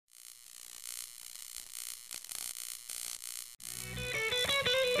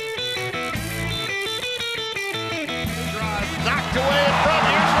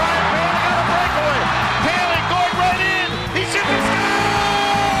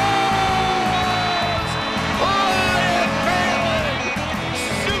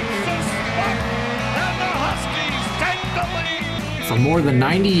more than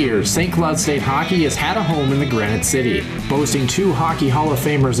 90 years, St. Cloud State hockey has had a home in the Granite City. Boasting two Hockey Hall of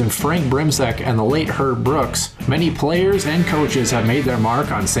Famers in Frank Brimsek and the late Herb Brooks, many players and coaches have made their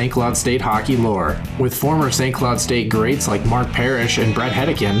mark on St. Cloud State hockey lore. With former St. Cloud State greats like Mark Parrish and Brett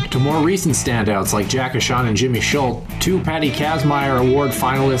Hedekin, to more recent standouts like Jack Ashon and Jimmy Schultz, two Patty Kazmaier Award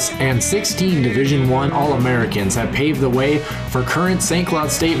finalists and 16 Division I All-Americans have paved the way for current St. Cloud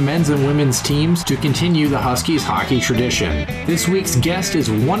State men's and women's teams to continue the Huskies hockey tradition. This week's guest is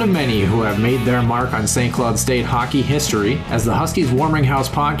one of many who have made their mark on St. Cloud State hockey history as the Huskies Warming House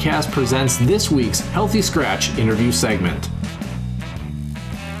podcast presents this week's Healthy Scratch interview segment.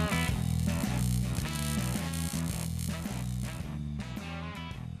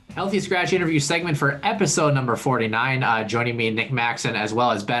 Healthy Scratch interview segment for episode number 49. Joining me, Nick Maxon, as well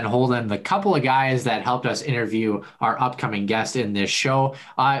as Ben Holden, the couple of guys that helped us interview our upcoming guest in this show.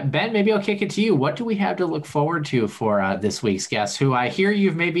 Ben, maybe I'll kick it to you. What do we have to look forward to for this week's guest, who I hear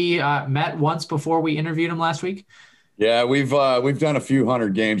you've maybe met once before we interviewed him last week? Yeah, we've done a few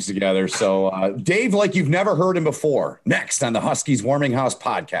hundred games together. So Dave, like you've never heard him before, next on the Huskies Warming House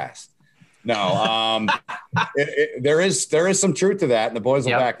podcast. No, there is some truth to that, and the boys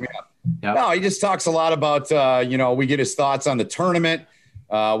will back me up. Yep. No, he just talks a lot about, we get his thoughts on the tournament,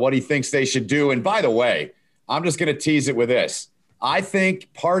 what he thinks they should do. And by the way, I'm just going to tease it with this. I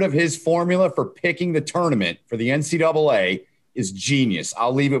think part of his formula for picking the tournament for the NCAA is genius.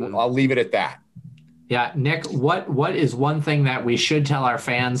 I'll leave it at that. Yeah, Nick, what is one thing that we should tell our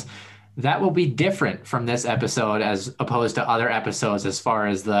fans that will be different from this episode as opposed to other episodes as far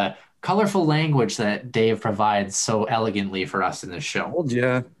as the colorful language that Dave provides so elegantly for us in this show?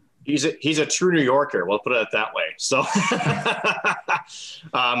 Yeah. He's a true New Yorker. We'll put it that way. So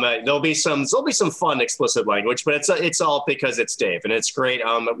there'll be some fun explicit language, but it's all because it's Dave, and it's great.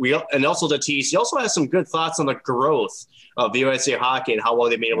 And also the tease. He also has some good thoughts on the growth of the USA Hockey and how well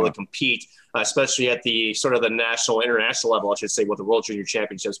they've been able to compete, especially at the sort of the national, international level, I should say, with the World Junior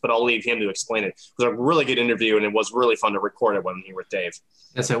Championships. But I'll leave him to explain it. It was a really good interview, and it was really fun to record it when here with Dave.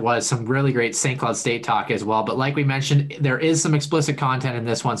 Yes, it was. Some really great St. Cloud State talk as well. But like we mentioned, there is some explicit content in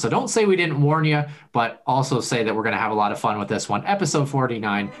this one. So don't say we didn't warn you, but also say that we're going to have a lot of fun with this one. Episode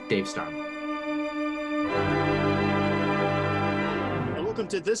 49, Dave Starman. Welcome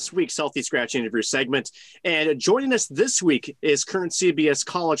to this week's Healthy Scratch interview segment. And joining us this week is current CBS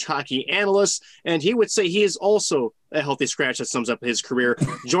college hockey analyst, and he would say he is also a healthy scratch that sums up his career.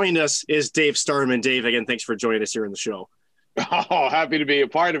 Joining us is Dave Starman. Dave, again, thanks for joining us here on the show. Oh, happy to be a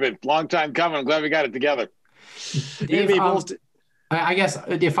part of it. Long time coming. I'm glad we got it together. Dave, I guess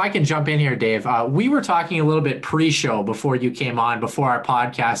if I can jump in here, Dave, we were talking a little bit pre-show before you came on, before our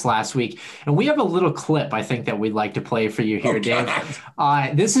podcast last week, and we have a little clip I think that we'd like to play for you here, Dave.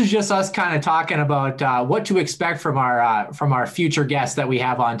 This is just us kind of talking about what to expect from our future guests that we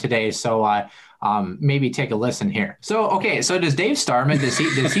have on today. So maybe take a listen here. So does Dave Starman, does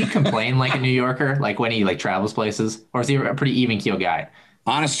he complain like a New Yorker, like when he travels places, or is he a pretty even keel guy?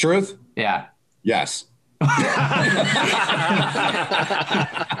 Honest truth? Yeah. Yes. But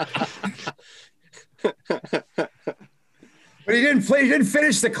he didn't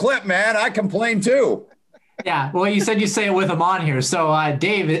finish the clip, man. I complained too. Yeah, well, you said you say it with him on here. So,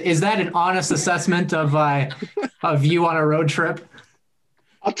 Dave, is that an honest assessment of you on a road trip?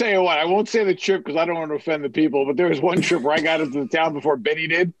 I'll tell you what, I won't say the trip because I don't want to offend the people, but there was one trip where I got into the town before Benny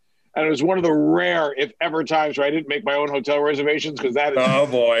did, and it was one of the rare, if ever, times where I didn't make my own hotel reservations because that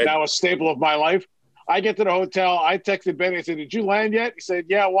was a staple of my life. I get to the hotel. I texted Benny. I said, "Did you land yet?" He said,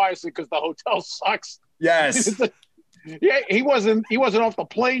 "Yeah." Why? I said, "Because the hotel sucks." Yes. Yeah, he wasn't off the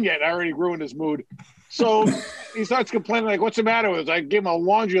plane yet. I already ruined his mood. So he starts complaining, like, "What's the matter with us?" I give him a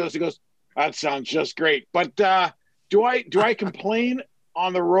laundry list. He goes, "That sounds just great." But do I complain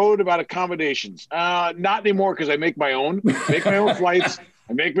on the road about accommodations? Not anymore because I make my own flights.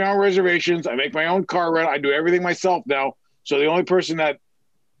 I make my own reservations. I make my own car rental. I do everything myself now. So the only person that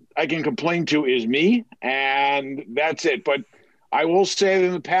I can complain to is me, and that's it. But I will say that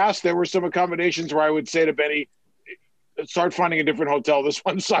in the past, there were some accommodations where I would say to Benny, start finding a different hotel. This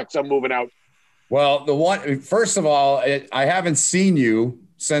one sucks. I'm moving out. Well, first of all, I haven't seen you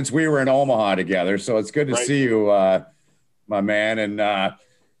since we were in Omaha together. So it's good to see you, my man. And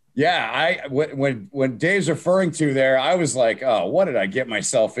when Dave's referring to there, I was like, oh, what did I get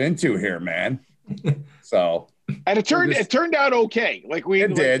myself into here, man? So. And it turned out okay. We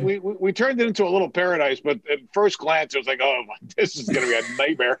turned it into a little paradise, but at first glance, it was like, oh, this is going to be a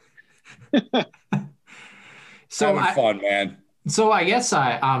nightmare. So having fun, man. So I guess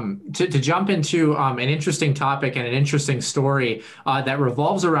to jump into an interesting topic and an interesting story that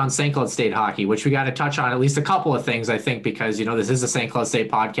revolves around St. Cloud State hockey, which we got to touch on at least a couple of things, I think, because this is a St. Cloud State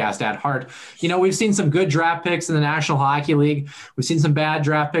podcast at heart. We've seen some good draft picks in the National Hockey League. We've seen some bad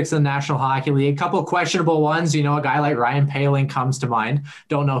draft picks in the National Hockey League. A couple of questionable ones. A guy like Ryan Paling comes to mind.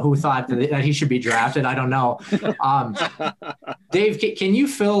 Don't know who thought that he should be drafted. I don't know. Dave, can you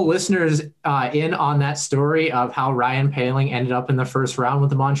fill listeners in on that story of how Ryan Paling ended up in the first round with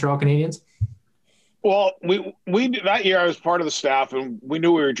the Montreal Canadiens? Well, we that year I was part of the staff, and we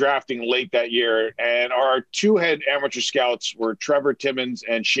knew we were drafting late that year. And our two head amateur scouts were Trevor Timmons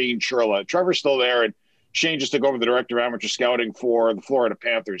and Shane Churla. Trevor's still there, and Shane just took over the director of amateur scouting for the Florida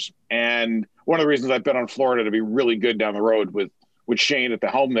Panthers. And one of the reasons I've been on Florida to be really good down the road with Shane at the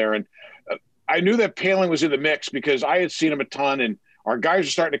helm there. And I knew that Paling was in the mix because I had seen him a ton, and our guys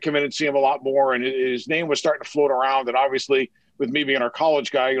are starting to come in and see him a lot more. And his name was starting to float around. And obviously, with me being our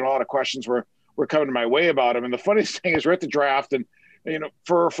college guy, a lot of questions were coming my way about him. And the funniest thing is we're at the draft, and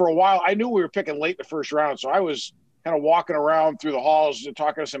for a while I knew we were picking late in the first round, so I was kind of walking around through the halls and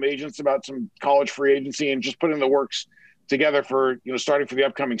talking to some agents about some college free agency and just putting the works together for starting for the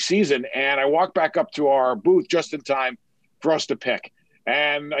upcoming season. And I walked back up to our booth just in time for us to pick.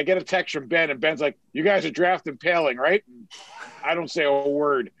 And I get a text from Ben, and Ben's like, "You guys are drafting Paling, right?" And I don't say a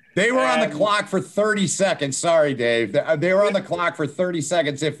word. They were on the clock for 30 seconds. Sorry, Dave. They were on the clock for 30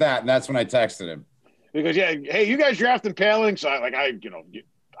 seconds, if that. And that's when I texted him. Because, hey, you guys drafting Paling? So I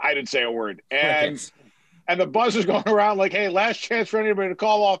didn't say a word. And the buzz is going around like, hey, last chance for anybody to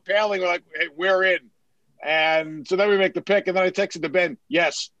call off Paling. We're like, hey, we're in. And so then we make the pick. And then I texted to Ben,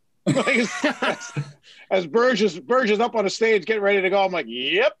 yes. As Burge is up on the stage getting ready to go, I'm like,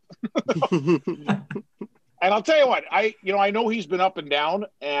 yep. And I'll tell you what, I know he's been up and down,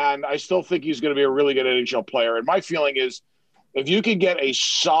 and I still think he's going to be a really good NHL player. And my feeling is, if you can get a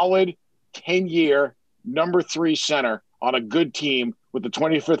solid 10-year number 3 center on a good team with the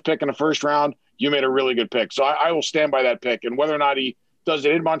 25th pick in the first round, you made a really good pick. So I will stand by that pick. And whether or not he does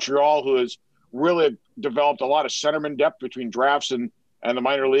it in Montreal, who has really developed a lot of centerman depth between drafts and the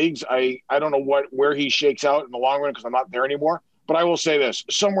minor leagues, I don't know where he shakes out in the long run because I'm not there anymore. But I will say this,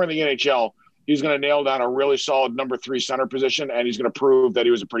 somewhere in the NHL, he's going to nail down a really solid number 3 center position, and he's going to prove that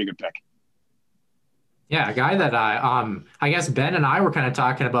he was a pretty good pick. Yeah, a guy that I guess Ben and I were kind of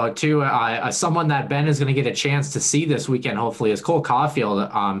talking about too. Someone that Ben is going to get a chance to see this weekend, hopefully, is Cole Caulfield,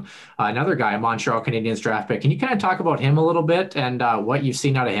 another guy, a Montreal Canadiens draft pick. Can you kind of talk about him a little bit and what you've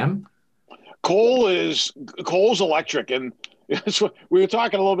seen out of him? Cole's electric, and we were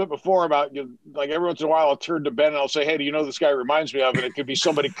talking a little bit before about like every once in a while I'll turn to Ben and I'll say, hey, do you know this guy reminds me of? And it could be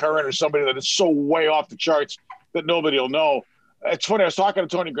somebody current or somebody that is so way off the charts that nobody will know. It's funny. I was talking to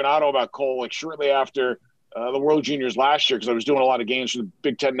Tony Granato about Cole like shortly after the World Juniors last year because I was doing a lot of games for the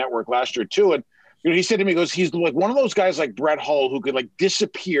Big Ten Network last year too. And he said to me, he goes, he's like one of those guys like Brett Hull who could like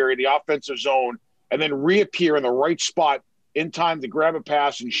disappear in the offensive zone and then reappear in the right spot in time to grab a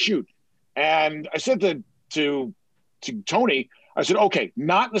pass and shoot. And I said to Tony, I said, okay,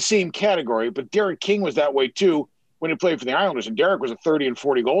 not in the same category, but Derek King was that way too when he played for the Islanders. And Derek was a 30 and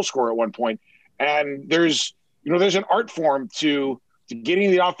 40 goal scorer at one point. And there's an art form to getting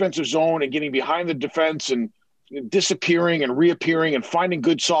in the offensive zone and getting behind the defense and disappearing and reappearing and finding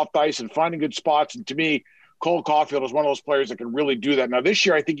good soft ice and finding good spots. And to me, Cole Caulfield is one of those players that can really do that. Now, this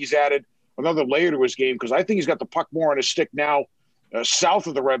year, I think he's added another layer to his game because I think he's got the puck more on his stick now south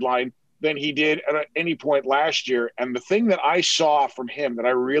of the red line than he did at any point last year. And the thing that I saw from him that I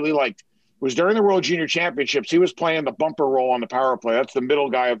really liked was during the World Junior Championships, he was playing the bumper role on the power play. That's the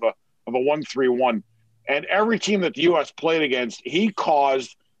middle guy of a 1-3-1. And every team that the U.S. played against, he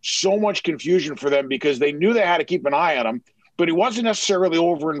caused so much confusion for them because they knew they had to keep an eye on him, but he wasn't necessarily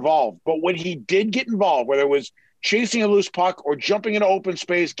over-involved. But when he did get involved, whether it was chasing a loose puck or jumping into open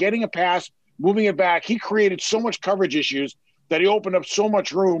space, getting a pass, moving it back, he created so much coverage issues that he opened up so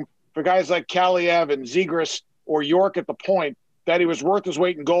much room for guys like Kaliev and Zegras or York at the point that he was worth his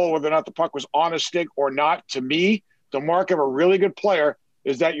weight in goal, whether or not the puck was on his stick or not. To me, the mark of a really good player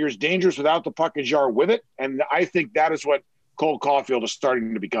is that you're as dangerous without the puck as you are with it. And I think that is what Cole Caulfield is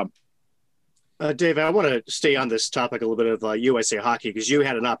starting to become. Dave, I want to stay on this topic a little bit of USA hockey because you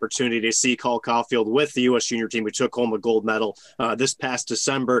had an opportunity to see Cole Caulfield with the U.S. junior team. We took home a gold medal this past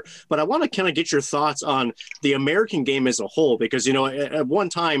December. But I want to kind of get your thoughts on the American game as a whole because, at one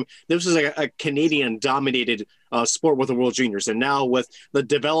time, this was a Canadian-dominated sport with the World Juniors. And now with the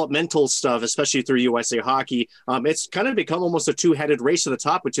developmental stuff, especially through USA Hockey, it's kind of become almost a two-headed race to the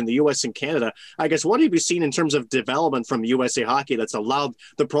top between the U.S. and Canada. I guess, what have you seen in terms of development from USA Hockey that's allowed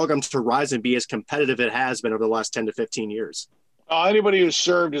the program to rise and be as competitive it has been over the last 10 to 15 years? Anybody who's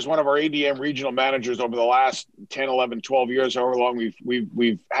served as one of our ADM regional managers over the last 10, 11, 12 years, however long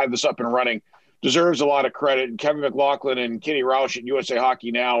we've had this up and running, deserves a lot of credit. And Kevin McLaughlin and Kenny Roush at USA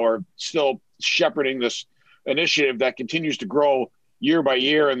Hockey Now are still shepherding this initiative that continues to grow year by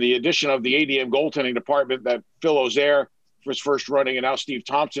year. And the addition of the ADM goaltending department that Phil Ozair was first running, and now Steve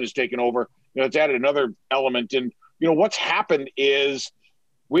Thompson has taken over, it's added another element. And, what's happened is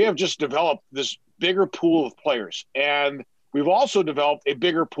we have just developed this bigger pool of players. And we've also developed a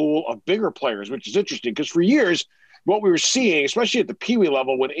bigger pool of bigger players, which is interesting because for years, what we were seeing, especially at the Pee Wee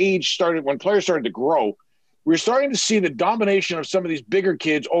level, when players started to grow, we were starting to see the domination of some of these bigger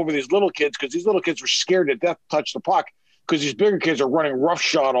kids over these little kids because these little kids were scared to death to touch the puck because these bigger kids are running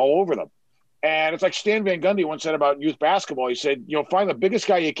roughshod all over them. And it's like Stan Van Gundy once said about youth basketball. He said, find the biggest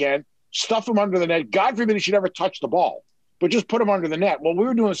guy you can, stuff him under the net. God forbid he should ever touch the ball, but just put him under the net. Well, we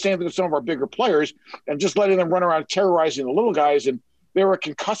were doing the same thing with some of our bigger players and just letting them run around terrorizing the little guys. And they were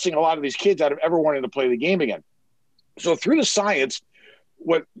concussing a lot of these kids out of ever wanting to play the game again. So through the science,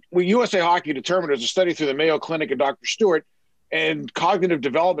 what USA Hockey determined as a study through the Mayo Clinic and Dr. Stewart, and cognitive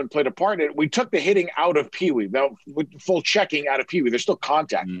development played a part in it. We took the hitting out of Pee Wee, now with full checking out of Pee Wee. There's still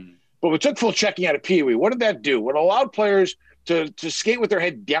contact, but we took full checking out of Pee Wee. What did that do? It allowed players to skate with their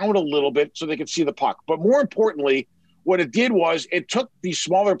head down a little bit so they could see the puck. But more importantly, what it did was it took these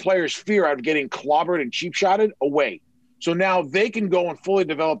smaller players' fear out of getting clobbered and cheap-shotted away. So now they can go and fully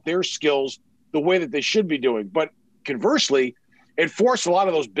develop their skills the way that they should be doing. But conversely, it forced a lot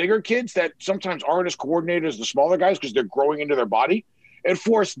of those bigger kids that sometimes aren't as coordinated as the smaller guys because they're growing into their body. It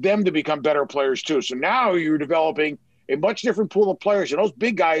forced them to become better players too. So now you're developing a much different pool of players. And those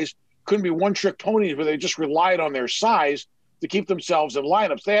big guys couldn't be one-trick ponies where they just relied on their size to keep themselves in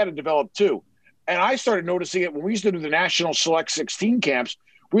lineups. They had to develop too. And I started noticing it when we used to do the National Select 16 camps.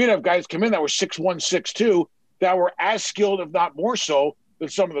 We'd have guys come in that were 6'1", 6'2", that were as skilled, if not more so, than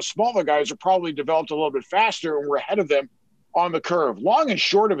some of the smaller guys who probably developed a little bit faster and were ahead of them on the curve. Long and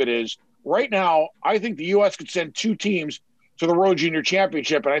short of it is, right now, I think the U.S. could send 2 teams to the World Junior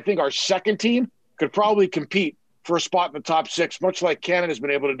Championship, and I think our second team could probably compete for a spot in the top 6, much like Canada's been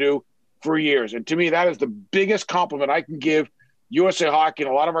able to do for years. And to me, that is the biggest compliment I can give USA Hockey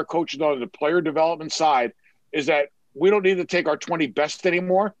and a lot of our coaches on the player development side, is that we don't need to take our 20 best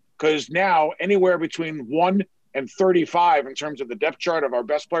anymore, because now anywhere between 1 and 35 in terms of the depth chart of our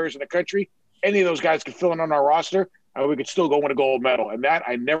best players in the country, any of those guys could fill in on our roster, and we could still go win a gold medal. And that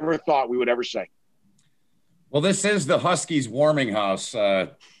I never thought we would ever say. Well, this is the Huskies warming house,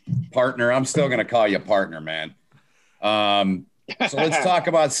 partner. I'm still going to call you partner, man. So let's talk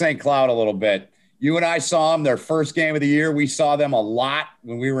about St. Cloud a little bit. You and I saw them their first game of the year. We saw them a lot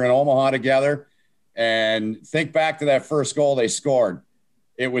when we were in Omaha together. And think back to that first goal they scored.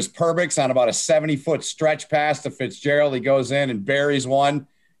 It was Perbix on about a 70-foot stretch pass to Fitzgerald. He goes in and buries one.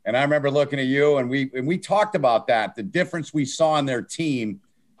 And I remember looking at you, and we talked about that, the difference we saw in their team,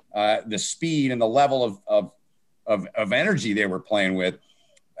 the speed and the level of energy they were playing with.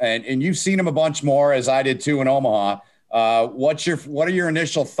 And you've seen them a bunch more, as I did too, in Omaha. What are your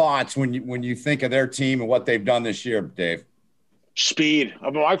initial thoughts when you think of their team and what they've done this year, Dave? Speed. I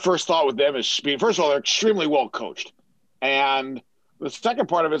mean, my first thought with them is speed. First of all, they're extremely well coached. And the second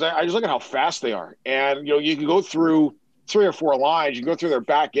part of it is I just look at how fast they are. And, you can go through 3 or 4 lines, you can go through their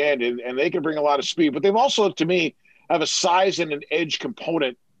back end, and they can bring a lot of speed. But they've also, to me, have a size and an edge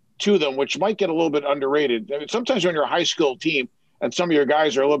component to them, which might get a little bit underrated. I mean, sometimes when you're a high-skilled team and some of your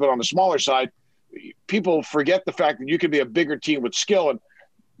guys are a little bit on the smaller side, people forget the fact that you could be a bigger team with skill. And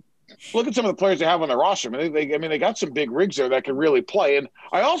look at some of the players they have on their roster. I mean, they got some big rigs there that can really play. And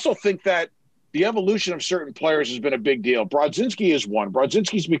I also think that the evolution of certain players has been a big deal. Brodzinski is one.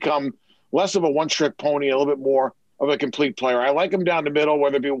 Brodzinski's become less of a one-trick pony, a little bit more of a complete player. I like him down the middle,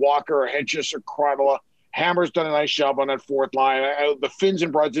 whether it be Walker or Hedges or Kronala. Hammer's done a nice job on that fourth line. The Finns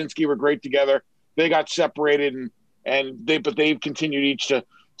and Brodzinski were great together. They got separated, but they've continued each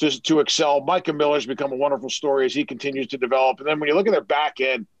to excel. Micah Miller's become a wonderful story as he continues to develop. And then when you look at their back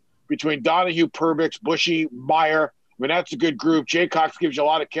end, between Donahue, Perbix, Bushy, Meyer, I mean, that's a good group. Jay Cox gives you a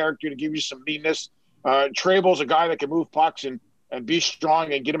lot of character to give you some meanness. Trable's a guy that can move pucks and be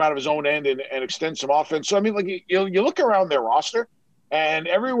strong and get him out of his own end and extend some offense. So, I mean, like you look around their roster, and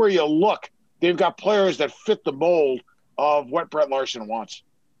everywhere you look, they've got players that fit the mold of what Brett Larson wants.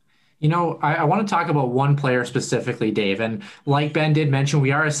 I want to talk about one player specifically, Dave. And like Ben did mention,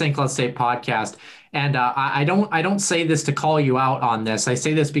 we are a St. Cloud State podcast. And I don't say this to call you out on this. I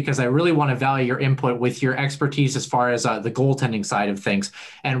say this because I really want to value your input with your expertise as far as the goaltending side of things.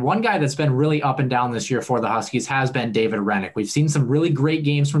 And one guy that's been really up and down this year for the Huskies has been David Rennick. We've seen some really great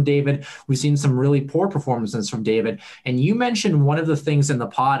games from David. We've seen some really poor performances from David. And you mentioned one of the things in the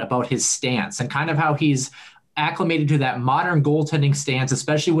pod about his stance and kind of how he's acclimated to that modern goaltending stance,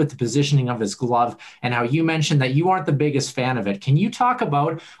 especially with the positioning of his glove, and how you mentioned that you aren't the biggest fan of it. Can you talk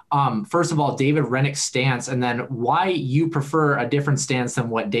about, first of all, David Rennick's stance, and then why you prefer a different stance than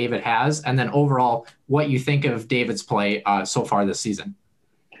what David has, and then overall what you think of David's play so far this season?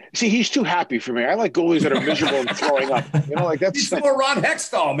 See, he's too happy for me. I like goalies that are miserable and throwing up. He's more Ron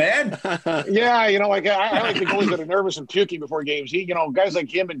Hextall, man. Yeah, I like the goalies that are nervous and puking before games. Guys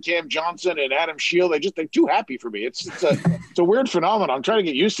like him and Cam Johnson and Adam Shield, they're too happy for me. It's a weird phenomenon. I'm trying to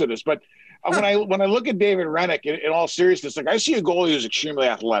get used to this, but when I look at David Rennick, in all seriousness, I see a goalie who's extremely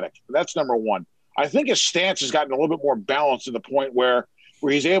athletic. That's number one. I think his stance has gotten a little bit more balanced to the point where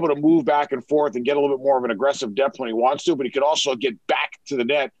he's able to move back and forth and get a little bit more of an aggressive depth when he wants to, but he could also get back to the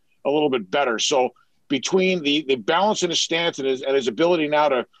net a little bit better. So between the balance in his stance and his ability now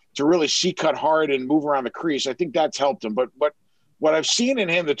to really cut hard and move around the crease, I think that's helped him. But what I've seen in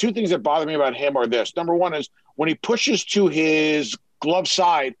him, the two things that bother me about him are this. Number one is when he pushes to his glove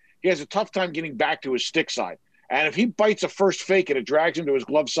side, he has a tough time getting back to his stick side. And if he bites a first fake and it drags him to his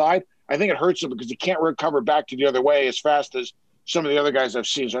glove side, I think it hurts him because he can't recover back to the other way as fast as some of the other guys I've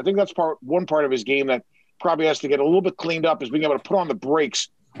seen. So I think that's one part of his game that probably has to get a little bit cleaned up, is being able to put on the brakes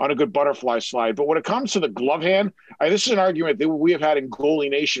on a good butterfly slide. But when it comes to the glove hand, this is an argument that we have had in Goalie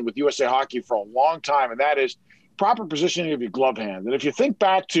Nation with USA Hockey for a long time, and that is proper positioning of your glove hand. And if you think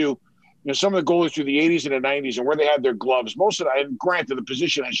back to some of the goalies through the 80s and the 90s and where they had their gloves, most of that, and granted, the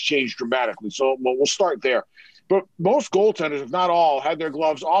position has changed dramatically, so we'll start there. But most goaltenders, if not all, had their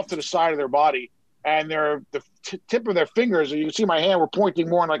gloves off to the side of their body, and the tip of their fingers, and you can see my hand, were pointing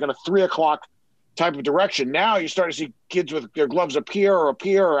more in like in a 3 o'clock type of direction. Now you start to see kids with their gloves up here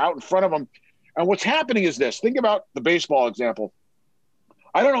or out in front of them. And what's happening is this. Think about the baseball example.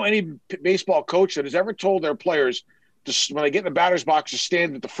 I don't know any baseball coach that has ever told their players when they get in the batter's box to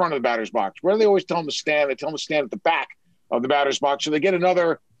stand at the front of the batter's box. Where do they always tell them to stand? They tell them to stand at the back of the batter's box, so they get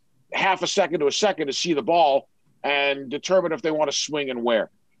another half a second to a second to see the ball and determine if they want to swing and where.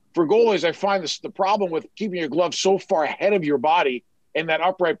 For goalies, I find the problem with keeping your glove so far ahead of your body in that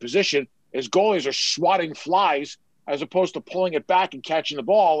upright position is goalies are swatting flies as opposed to pulling it back and catching the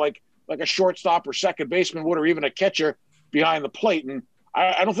ball like a shortstop or second baseman would, or even a catcher behind the plate. And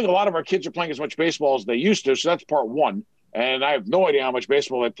I don't think a lot of our kids are playing as much baseball as they used to. So that's part one. And I have no idea how much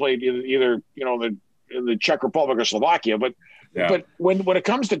baseball they played either in the Czech Republic or Slovakia. But when it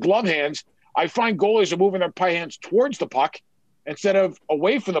comes to glove hands, I find goalies are moving their pie hands towards the puck instead of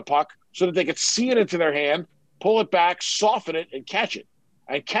away from the puck so that they could see it into their hand, pull it back, soften it, and catch it.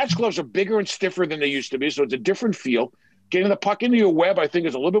 And catch gloves are bigger and stiffer than they used to be, so it's a different feel. Getting the puck into your web, I think,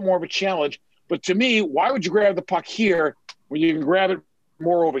 is a little bit more of a challenge. But to me, why would you grab the puck here when you can grab it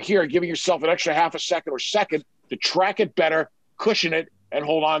more over here, giving yourself an extra half a second or second to track it better, cushion it, and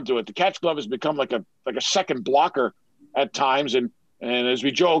hold on to it? The catch glove has become like a second blocker at times. And as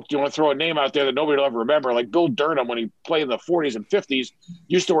we joked, you want to throw a name out there that nobody will ever remember, like Bill Durham, when he played in the 40s and 50s,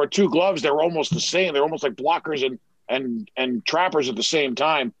 used to wear two gloves. They were almost the same. They were almost like blockers and trappers at the same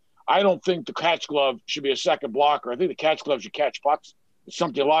time. I don't think the catch glove should be a second blocker. I think the catch glove should catch pucks. It's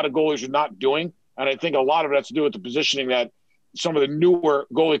something a lot of goalies are not doing. And I think a lot of it has to do with the positioning that some of the newer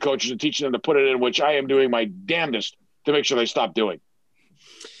goalie coaches are teaching them to put it in, which I am doing my damnedest to make sure they stop doing.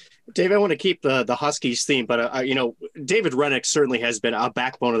 Dave, I want to keep the Huskies theme, but David Rennick certainly has been a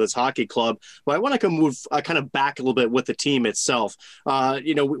backbone of this hockey club. But I want to move kind of back a little bit with the team itself.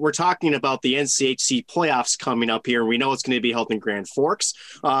 We're talking about the NCHC playoffs coming up here, and we know it's going to be held in Grand Forks.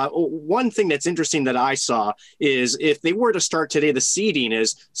 One thing that's interesting that I saw is if they were to start today, the seeding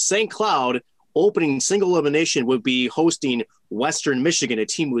is St. Cloud opening single elimination would be hosting Western Michigan, a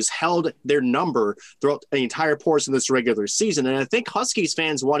team who's held their number throughout the entire portion of this regular season. And I think Huskies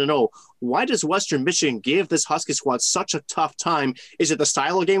fans want to know, why does Western Michigan give this Husky squad such a tough time? Is it the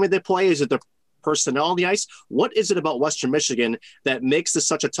style of game that they play? Is it the personnel on the ice? What is it about Western Michigan that makes this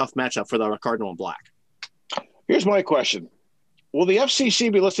such a tough matchup for the Cardinal and Black? Here's my question. Will the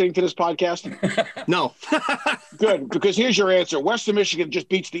FCC be listening to this podcast? No. Good, because here's your answer. Western Michigan just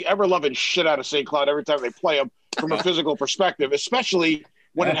beats the ever-loving shit out of St. Cloud every time they play them from a physical perspective, especially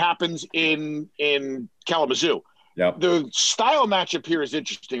when it happens in Kalamazoo. Yep. The style matchup here is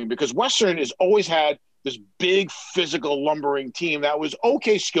interesting because Western has always had this big physical lumbering team that was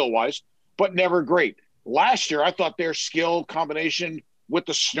okay skill-wise, but never great. Last year, I thought their skill combination with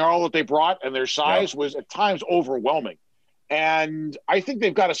the snarl that they brought and their size was at times overwhelming. And I think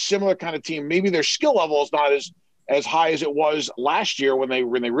they've got a similar kind of team. Maybe their skill level is not as high as it was last year when they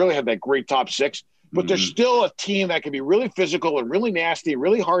really had that great top six, but they're still a team that can be really physical and really nasty,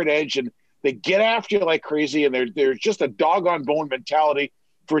 really hard edge, and they get after you like crazy. And they're just a dog on bone mentality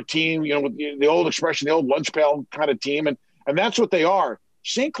for a team, you know, with the old expression, the old lunch pail kind of team. And that's what they are.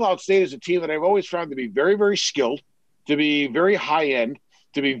 St. Cloud State is a team that I've always found to be very, very skilled, to be very high end,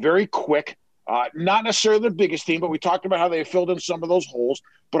 to be very quick. Not necessarily the biggest team, but we talked about how they filled in some of those holes.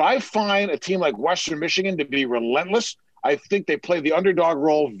 But I find a team like Western Michigan to be relentless. I think they play the underdog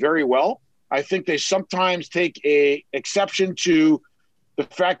role very well. I think they sometimes take a exception to the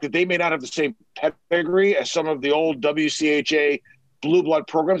fact that they may not have the same pedigree as some of the old WCHA blue blood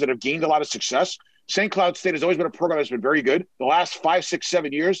programs that have gained a lot of success. St. Cloud State has always been a program that's been very good. The last 5, 6,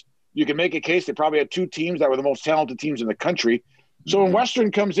 7 years, you can make a case they probably had 2 teams that were the most talented teams in the country. So when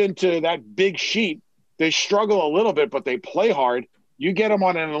Western comes into that big sheet, they struggle a little bit, but they play hard. You get them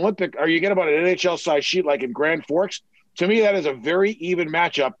on an Olympic, or you get them on an NHL-sized sheet like in Grand Forks. To me, that is a very even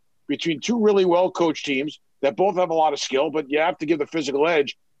matchup between 2 really well-coached teams that both have a lot of skill, but you have to give the physical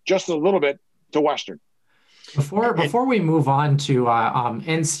edge just a little bit to Western. Before we move on to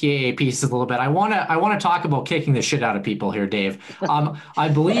NCAA pieces a little bit, I want to talk about kicking the shit out of people here, Dave. I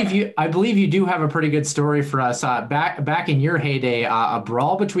believe you do have a pretty good story for us. Back in your heyday, a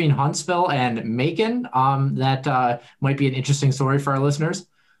brawl between Huntsville and Macon. That might be an interesting story for our listeners.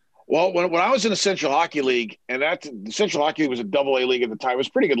 Well, when I was in the Central Hockey League, and the Central Hockey League was a AA league at the time, it was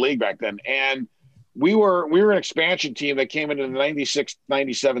a pretty good league back then, and we were an expansion team that came into the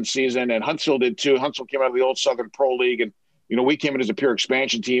 96-97 season, and Huntsville did too. Huntsville came out of the old Southern Pro League, and we came in as a pure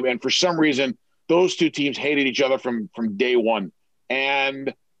expansion team. And for some reason, those 2 teams hated each other from day one.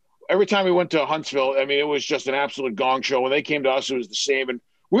 And every time we went to Huntsville, I mean, it was just an absolute gong show. When they came to us, it was the same. And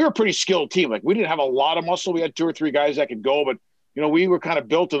we were a pretty skilled team. Like, we didn't have a lot of muscle. We had 2 or 3 guys that could go, but we were kind of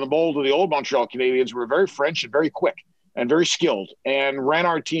built in the mold of the old Montreal Canadiens. We were very French and very quick and very skilled, and ran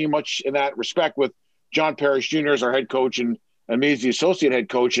our team much in that respect with John Parrish Jr. as our head coach and me as the associate head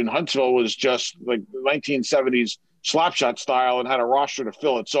coach. And Huntsville was just like 1970s slapshot style and had a roster to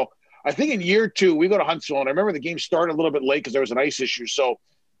fill it. So I think in year 2, we go to Huntsville, and I remember the game started a little bit late because there was an ice issue. So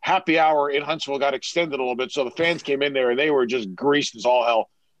happy hour in Huntsville got extended a little bit. So the fans came in there and they were just greased as all hell.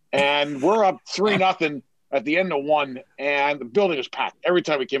 And we're up 3-0 at the end of 1, and the building was packed. Every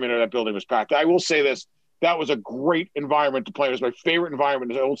time we came in there, that building was packed. I will say this, that was a great environment to play. It was my favorite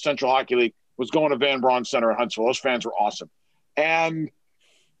environment in the old Central Hockey League. Was going to Van Braun Center in Huntsville. Those fans were awesome. And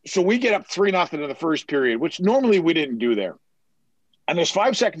so we get up 3-0 in the first period, which normally we didn't do there. And there's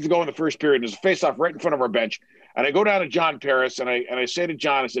 5 seconds to go in the first period. There's a face-off right in front of our bench. And I go down to John Paris, and I say to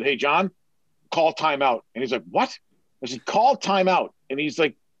John, I said, "Hey, John, call timeout." And he's like, "What?" I said, "Call timeout." And he's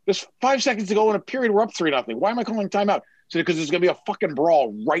like, "There's 5 seconds to go in a period. We're up 3-0. Why am I calling timeout?" I said, "Because there's going to be a fucking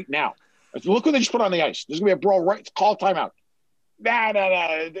brawl right now." I said, "Look what they just put on the ice. There's going to be a brawl right. Call timeout." Nah.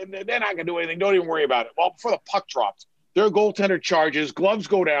 They're not going to do anything. Don't even worry about it. Well, before the puck drops, their goaltender charges, gloves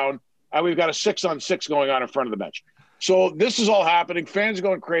go down, and we've got a 6-on-6 going on in front of the bench. So this is all happening. Fans are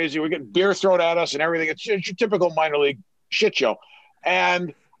going crazy. We're getting beer thrown at us and everything. It's your typical minor league shit show.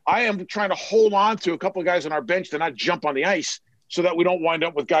 And I am trying to hold on to a couple of guys on our bench to not jump on the ice so that we don't wind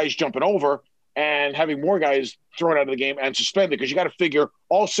up with guys jumping over and having more guys thrown out of the game and suspended, because you got to figure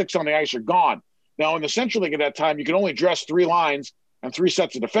all 6 on the ice are gone. Now, in the Central League at that time, you could only dress 3 lines and 3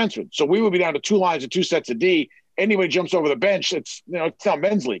 sets of defensemen. So we would be down to 2 lines and 2 sets of D. Anybody jumps over the bench, it's now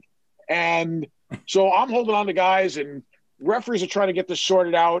men's league. And so I'm holding on to guys, and referees are trying to get this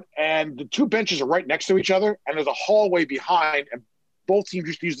sorted out. And the 2 benches are right next to each other, and there's a hallway behind, and both teams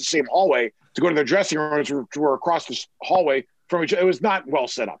used to use the same hallway to go to their dressing rooms, which were across this hallway from each other. It was not well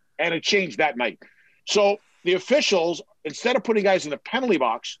set up, and it changed that night. So the officials, instead of putting guys in the penalty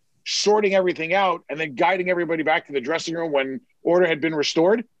box, sorting everything out, and then guiding everybody back to the dressing room when order had been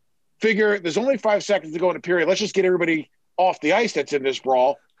restored, figure there's only 5 seconds to go in a period. Let's just get everybody off the ice that's in this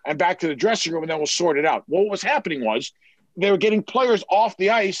brawl and back to the dressing room, and then we'll sort it out. Well, what was happening was they were getting players off the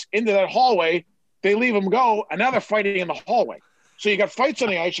ice into that hallway. They leave them go, and now they're fighting in the hallway. So you got fights on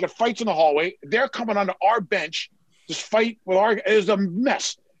the ice, you got fights in the hallway. They're coming onto our bench to fight with it was a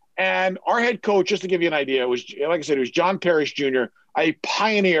mess. And our head coach, just to give you an idea, was, like I said, it was John Parrish Jr., a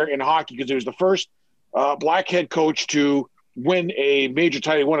pioneer in hockey, because he was the first black head coach to win a major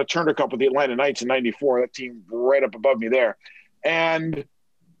title. He won a Turner Cup with the Atlanta Knights in '94. That team right up above me there. And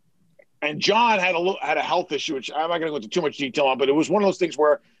John had a health issue, which I'm not going to go into too much detail on, but it was one of those things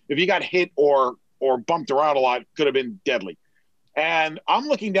where if he got hit or bumped around a lot, it could have been deadly. And I'm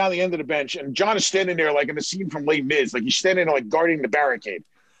looking down the end of the bench, and John is standing there like in the scene from Les Mis, like he's standing there like guarding the barricade.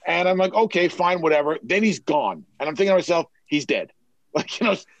 And I'm like, okay, fine, whatever. Then he's gone. And I'm thinking to myself, he's dead. Like, he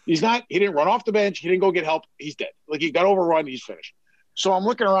didn't run off the bench. He didn't go get help. He's dead. Like, he got overrun. He's finished. So I'm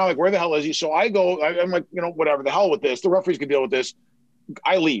looking around like, where the hell is he? So I'm like, whatever, the hell with this. The referees can deal with this.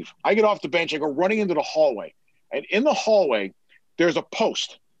 I leave. I get off the bench. I go running into the hallway. And in the hallway, there's a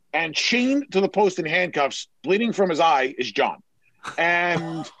post. And chained to the post in handcuffs, bleeding from his eye, is John.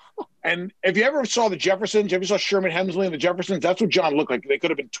 And if you ever saw the Jeffersons, you ever saw Sherman Hemsley and the Jeffersons, that's what John looked like. They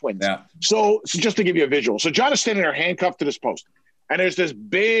could have been twins. Yeah. So just to give you a visual. So John is standing there handcuffed to this post. And there's this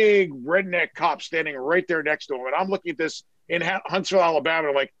big redneck cop standing right there next to him. And I'm looking at this in Huntsville, Alabama.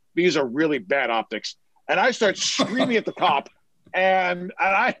 I'm like, these are really bad optics. And I start screaming at the cop. And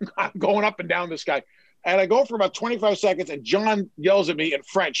I'm going up and down this guy. And I go for about 25 seconds. And John yells at me in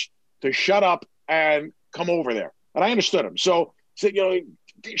French to shut up and come over there. And I understood him. So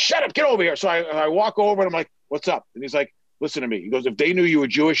shut up, get over here. So I walk over and I'm like, what's up? And he's like, listen to me. He goes, if they knew you were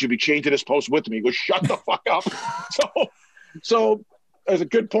Jewish, you'd be chained to this post with me. He goes, shut the fuck up. So that's a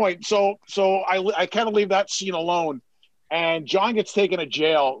good point. So I kind of leave that scene alone. And John gets taken to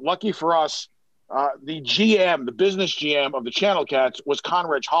jail. Lucky for us, the GM, the business GM of the Channel Cats was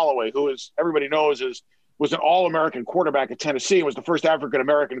Conrad Holloway, who, is everybody knows, was an All-American quarterback at Tennessee and was the first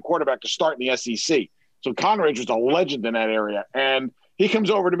African-American quarterback to start in the SEC. So Conrad was a legend in that area. And he comes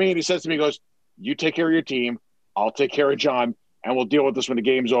over to me and he says to me, he goes, you take care of your team. I'll take care of John, and we'll deal with this when the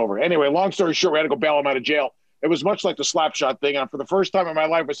game's over. Anyway, long story short, we had to go bail him out of jail. It was much like the slap shot thing. And for the first time in my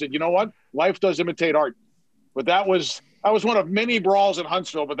life, I said, you know what? Life does imitate art. But that was one of many brawls in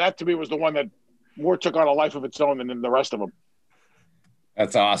Huntsville, but that to me was the one that more took on a life of its own than the rest of them.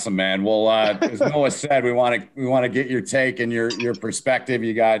 That's awesome, man. Well, as Noah said, we want to get your take and your perspective.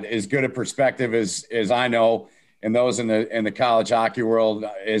 You got as good a perspective as I know, and those in the college hockey world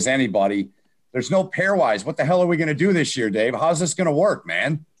as anybody. There's no pairwise. What the hell are we going to do this year, Dave? How's this going to work,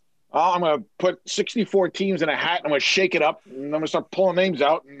 man? I'm going to put 64 teams in a hat, and I'm going to shake it up, and I'm going to start pulling names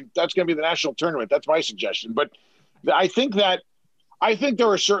out, and that's going to be the national tournament. That's my suggestion. But I think there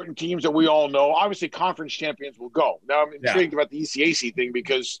are certain teams that we all know. Obviously, conference champions will go. Now, I'm intrigued about the ECAC thing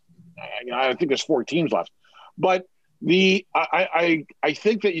because I think there's 4 teams left. But I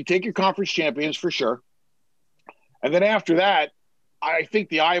think that you take your conference champions for sure. And then after that, I think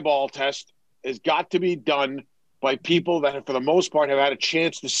the eyeball test has got to be done by people that, for the most part, have had a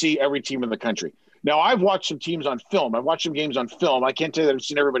chance to see every team in the country. Now, I've watched some teams on film. I've watched some games on film. I can't tell you that I've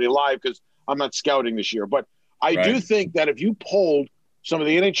seen everybody live because I'm not scouting this year. But I do think that if you polled some of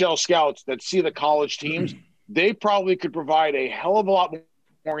the NHL scouts that see the college teams, they probably could provide a hell of a lot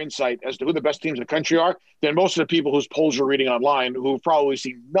more insight as to who the best teams in the country are than most of the people whose polls you're reading online, who've probably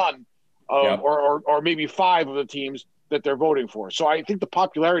seen none of, or maybe 5 of the teams that they're voting for. So I think the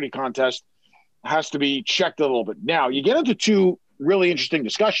popularity contest has to be checked a little bit. Now, you get into 2 really interesting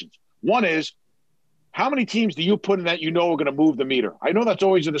discussions. One is, how many teams do you put in that are going to move the meter? I know that's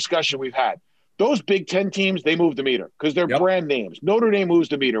always a discussion we've had. Those Big Ten teams, they move the meter because they're brand names. Notre Dame moves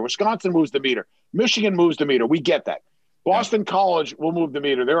the meter. Wisconsin moves the meter. Michigan moves the meter. We get that. Boston College will move the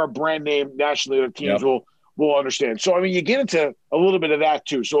meter. They're a brand name nationally that teams will understand. So, I mean, you get into a little bit of that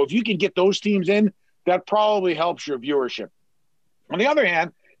too. So if you can get those teams in, that probably helps your viewership. On the other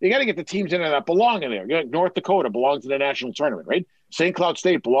hand, you got to get the teams in there that belong in there. North Dakota belongs in the national tournament, right? St. Cloud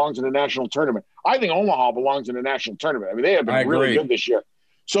State belongs in the national tournament. I think Omaha belongs in the national tournament. I mean, they have been really good this year.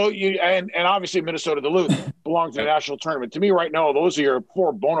 So and obviously Minnesota Duluth belongs in the national tournament. To me right now, those are your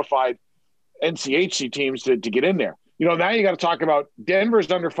 4 bona fide NCHC teams to get in there. Now you got to talk about Denver's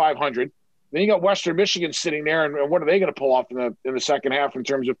under 500. Then you got Western Michigan sitting there, and what are they going to pull off in the second half in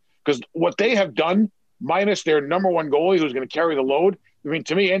terms of, because what they have done minus their number 1 goalie who's going to carry the load. I mean,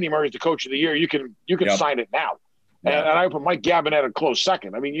 to me, Andy Murray's the coach of the year. You can sign it now. And I put Mike Gabinet a close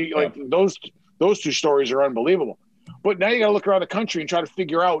second. I mean, like those 2 stories are unbelievable. But now you got to look around the country and try to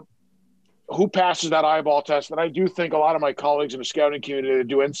figure out who passes that eyeball test. And I do think a lot of my colleagues in the scouting community that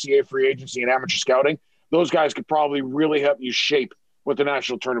do NCAA free agency and amateur scouting, those guys could probably really help you shape what the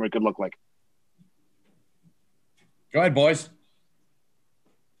national tournament could look like. Go ahead, boys.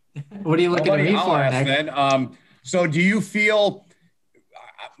 What are you looking at me for, Nick? So do you feel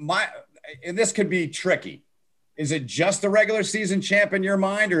and this could be tricky. Is it just the regular season champ in your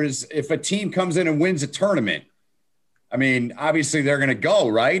mind, or is if a team comes in and wins a tournament? I mean, obviously they're going to go,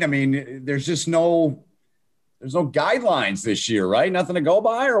 right? I mean, there's no guidelines this year, right? Nothing to go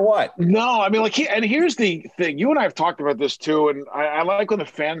by, or what? No, I mean, and here's the thing. You and I have talked about this too, and I like when the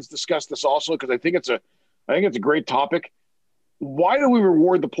fans discuss this also because I think it's a great topic. why do we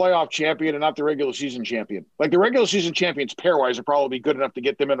reward the playoff champion and not the regular season champion? Like the regular season champions pairwise are probably good enough to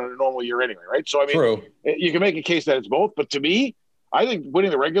get them in on a normal year anyway, right? So I mean, True. You can make a case that it's both, but to me, I think winning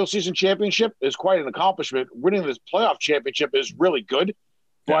the regular season championship is quite an accomplishment. Winning this playoff championship is really good,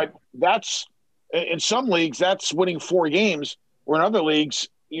 but that's in some leagues that's winning 4 games, or in other leagues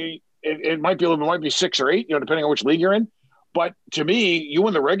it might be 6 or 8, depending on which league you're in. But to me, you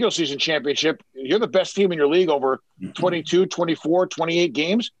win the regular season championship, you're the best team in your league over 22, 24, 28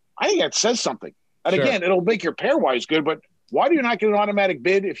 games. I think that says something. And again, it'll make your pairwise good, but why do you not get an automatic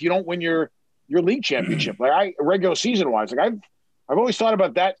bid if you don't win your league championship? Like regular season wise, like I've always thought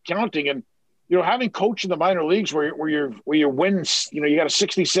about that counting, and having coached in the minor leagues where you win, you got a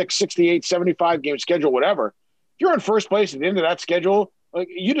 66, 68, 75 game schedule, whatever. If you're in first place at the end of that schedule, like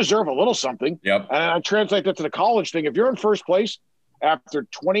you deserve a little something. Yep. And I translate that to the college thing. If you're in first place after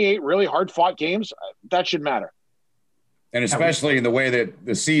 28 really hard fought games, that should matter. And especially in the way that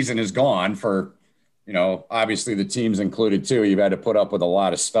the season has gone for, obviously the teams included too, you've had to put up with a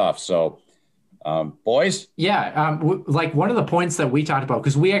lot of stuff. So boys. Yeah. Like one of the points that we talked about,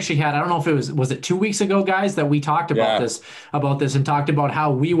 because we actually had, I don't know if it was it 2 weeks ago, guys, that we talked about this and talked about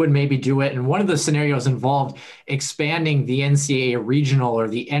how we would maybe do it. And one of the scenarios involved expanding the NCAA regional or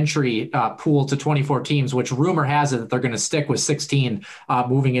the entry pool to 24 teams, which rumor has it that they're going to stick with 16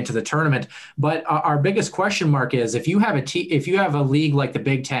 moving into the tournament. But our biggest question mark is if you have a league like the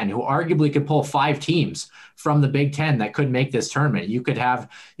Big Ten, who arguably could pull 5 teams from the Big Ten that could make this tournament. You could have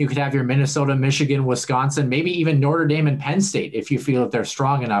your Minnesota, Michigan, Wisconsin, maybe even Notre Dame and Penn State if you feel that they're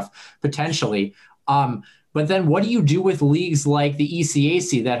strong enough potentially. But then what do you do with leagues like the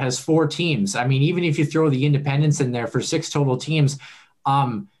ECAC that has 4 teams? I mean, even if you throw the independents in there for 6 total teams,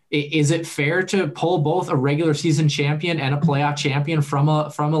 is it fair to pull both a regular season champion and a playoff champion from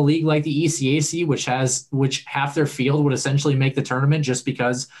a league like the ECAC, which half their field would essentially make the tournament just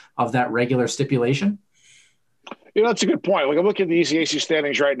because of that regular stipulation? That's a good point. Like I'm looking at the ECAC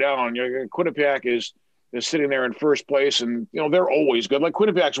standings right now, and Quinnipiac is sitting there in first place, and they're always good. Like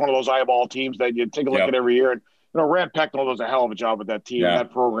Quinnipiac's one of those eyeball teams that you take a look at every year, and Rand Pecknold does a hell of a job with that team,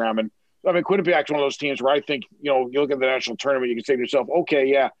 that program. And I mean, Quinnipiac's one of those teams where I think you look at the national tournament, you can say to yourself, okay,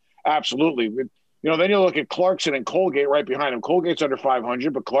 yeah, absolutely. But, then you look at Clarkson and Colgate right behind him. Colgate's under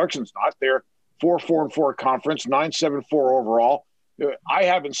 500, but Clarkson's not. They're 4-4-4 conference, 9-7-4 overall. I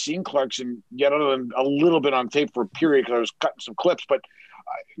haven't seen Clarkson yet, other than a little bit on tape for a period because I was cutting some clips. But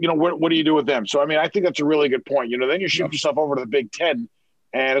what do you do with them? So I mean, I think that's a really good point. Then you shift yourself over to the Big Ten,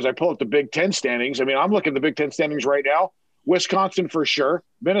 and as I pull up the Big Ten standings, I mean, I'm looking at the Big Ten standings right now. Wisconsin for sure,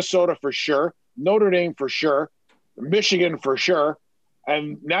 Minnesota for sure, Notre Dame for sure, Michigan for sure,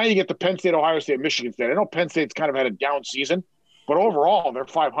 and now you get the Penn State, Ohio State, Michigan State. I know Penn State's kind of had a down season, but overall they're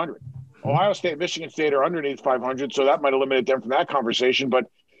 500. Ohio State, Michigan State are underneath 500, so that might eliminate them from that conversation. But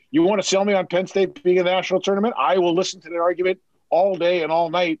you want to sell me on Penn State being in the national tournament? I will listen to that argument all day and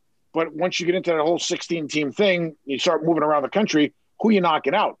all night. But once you get into that whole 16-team thing, you start moving around the country. Who are you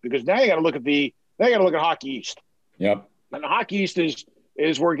knocking out? Because now you got to look at Hockey East. Yep. And the Hockey East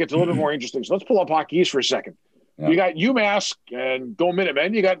is where it gets a little bit more interesting. So let's pull up Hockey East for a second. Yep. You got UMass and go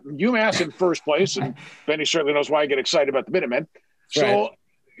Minutemen. You got UMass in first place, and Benny certainly knows why I get excited about the Minutemen. So. Right.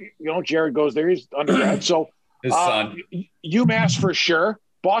 Jared goes there. He's undergrad. So his son. UMass for sure.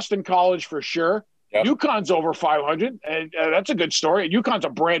 Boston College for sure. Yep. UConn's over 500. And that's a good story. UConn's a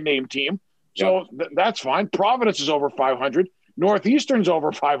brand name team. So that's fine. Providence is over 500. Northeastern's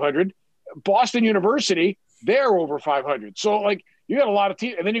over 500. Boston University, they're over 500. So, like, you got a lot of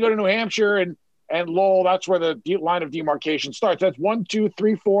teams. And then you go to New Hampshire and Lowell. That's where the line of demarcation starts. That's 1, 2,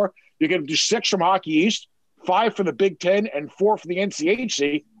 3, 4. You're going to do 6 from Hockey East. 5 for the Big Ten and 4 for the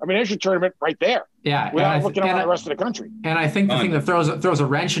NCHC. I mean, there's your tournament right there. Yeah, without looking around the rest of the country. And I think the thing that throws a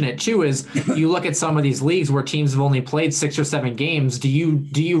wrench in it too is you look at some of these leagues where teams have only played 6 or 7 games. Do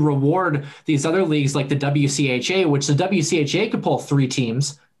you reward these other leagues like the WCHA, which the WCHA could pull 3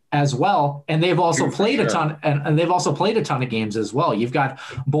 teams as well, and they've also played a ton, and they've also played a ton of games as well. You've got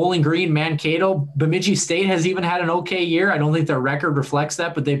Bowling Green, Mankato, Bemidji State has even had an okay year. I don't think their record reflects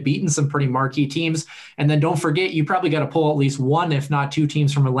that, but they've beaten some pretty marquee teams. And then don't forget, you probably got to pull at least 1, if not 2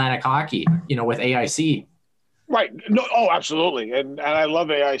 teams from Atlantic Hockey, with AIC. Right. No. Oh, absolutely. And I love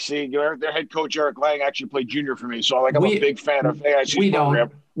AIC. Their head coach, Eric Lang, actually played junior for me. So I'm a big fan of AIC's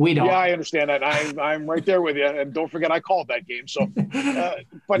program. We don't. Yeah, I understand that. I'm right there with you. And don't forget, I called that game. So,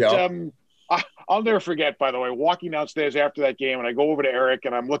 I'll never forget, by the way, walking downstairs after that game, and I go over to Eric,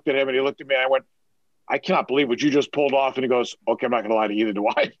 and I looked at him, and he looked at me, and I went, I cannot believe what you just pulled off. And he goes, okay, I'm not going to lie to you, either do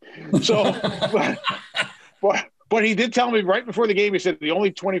I. So, But he did tell me right before the game, he said the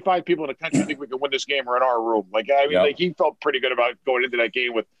only 25 people in the country think we can win this game are in our room. Like, I mean, like he felt pretty good about going into that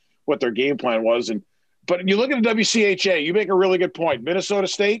game with what their game plan was. But you look at the WCHA, you make a really good point. Minnesota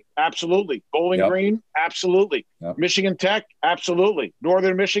State, absolutely. Bowling Green, absolutely. Michigan Tech, absolutely.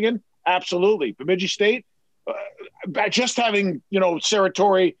 Northern Michigan, absolutely. Bemidji State, just having,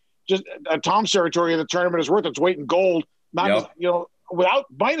 Serratori, just Tom Serratori in the tournament is worth its weight in gold. Not, without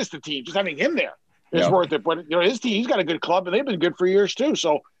minus the team, just having him there is worth it. But, his team, he's got a good club, and they've been good for years too.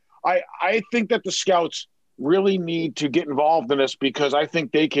 So I think that the scouts really need to get involved in this because I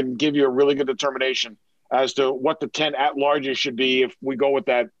think they can give you a really good determination as to what the 10 at-larges should be if we go with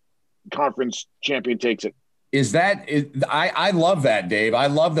that conference champion takes it. I love that, Dave. I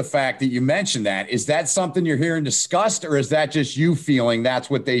love the fact that you mentioned that. Is that something you're hearing discussed, or is that just you feeling that's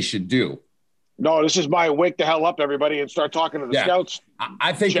what they should do? No, this is my wake the hell up, everybody, and start talking to the scouts.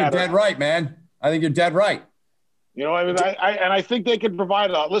 I think you're dead right, man. I think you're dead right. I think they could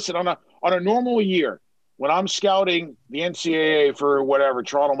provide listen, on a normal year, when I'm scouting the NCAA for whatever,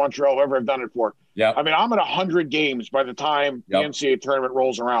 Toronto, Montreal, whoever I've done it for. Yeah. I mean, I'm at 100 games by the time the NCAA tournament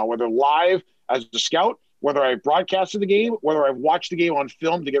rolls around, whether live as a scout, whether I broadcasted the game, whether I've watched the game on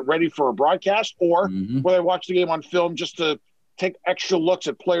film to get ready for a broadcast, or whether I watched the game on film just to take extra looks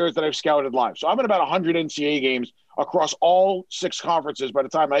at players that I've scouted live. So I'm at about 100 NCAA games across all 6 conferences by the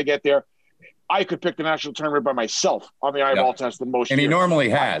time I get there. I could pick the national tournament by myself on the eyeball test the most. And he normally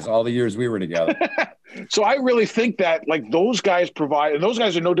has all the years we were together. So I really think that those guys provide, and those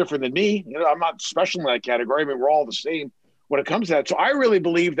guys are no different than me. I'm not special in that category. I mean, we're all the same when it comes to that. So I really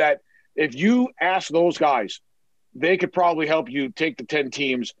believe that if you ask those guys, they could probably help you take the 10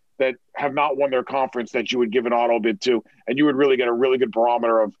 teams that have not won their conference that you would give an auto bid to, and you would really get a really good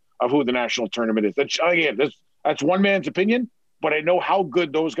barometer of who the national tournament is. That's one man's opinion, but I know how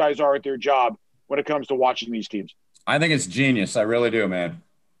good those guys are at their job when it comes to watching these teams. I think it's genius. I really do, man.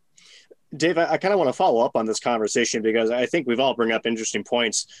 Dave, I kind of want to follow up on this conversation because I think we've all bring up interesting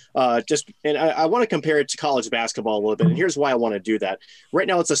points. I want to compare it to college basketball a little bit. And here's why I want to do that. Right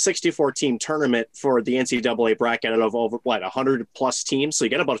now, it's a 64-team tournament for the NCAA bracket of over 100 plus teams. So you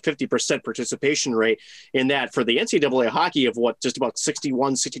get about a 50% participation rate in that. For the NCAA hockey of just about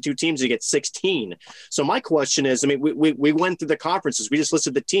 61, 62 teams, you get 16. So my question is, I mean, we went through the conferences. We just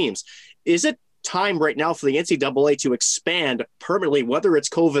listed the teams. Is it time right now for the NCAA to expand permanently, whether it's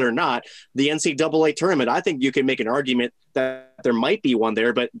COVID or not, the NCAA tournament? I think you can make an argument that there might be one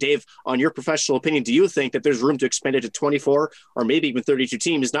there, but Dave, on your professional opinion, do you think that there's room to expand it to 24 or maybe even 32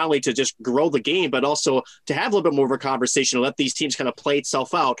 teams, not only to just grow the game, but also to have a little bit more of a conversation and let these teams kind of play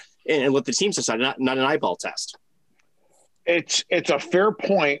itself out and let the teams decide, not an eyeball test? It's a fair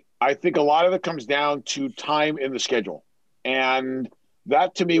point. I think a lot of it comes down to time in the schedule. And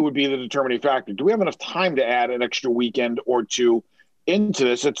that, to me, would be the determining factor. Do we have enough time to add an extra weekend or two into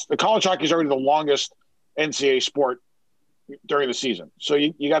this? The college hockey is already the longest NCAA sport during the season. So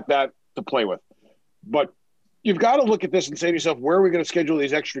you got that to play with. But you've got to look at this and say to yourself, where are we going to schedule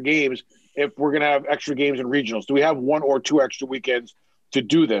these extra games if we're going to have extra games in regionals? Do we have 1 or 2 extra weekends to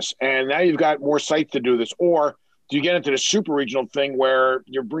do this? And now you've got more sites to do this. Or do you get into the super regional thing where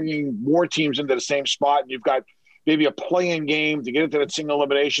you're bringing more teams into the same spot and you've got maybe a play-in game to get into that single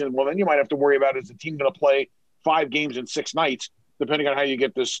elimination? Well, then you might have to worry about, is the team going to play 5 games in 6 nights, depending on how you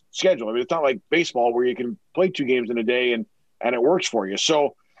get this schedule. I mean, it's not like baseball where you can play 2 games in a day and it works for you.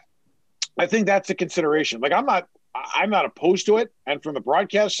 So I think that's a consideration. Like, I'm not opposed to it. And from the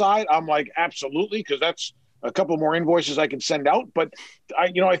broadcast side, I'm like, absolutely, because that's a couple more invoices I can send out. But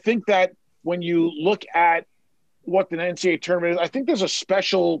I think that when you look at what the NCAA tournament is, I think there's a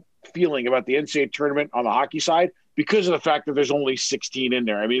special feeling about the NCAA tournament on the hockey side because of the fact that there's only 16 in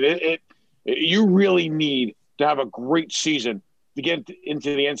there. I mean, you really need to have a great season to get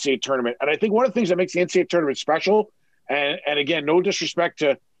into the NCAA tournament. And I think one of the things that makes the NCAA tournament special, and again, no disrespect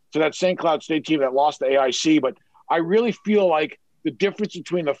to that St. Cloud State team that lost the AIC, but I really feel like the difference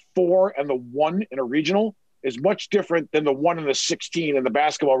between the 4 and the 1 in a regional is much different than the 1 and the 16 in the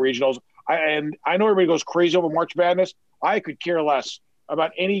basketball regionals. And I know everybody goes crazy over March Madness. I could care less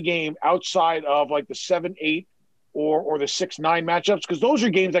about any game outside of like the 7-8 or the 6-9 matchups, because those are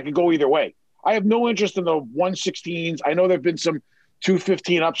games that could go either way. I have no interest in the 1-16s. I know there have been some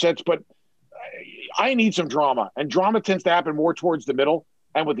 2-15 upsets, but I need some drama, and drama tends to happen more towards the middle.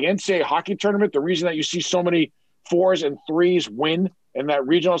 And with the NCAA hockey tournament, the reason that you see so many 4s and 3s win in that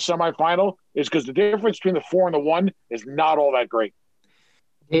regional semifinal is because the difference between the 4 and the 1 is not all that great.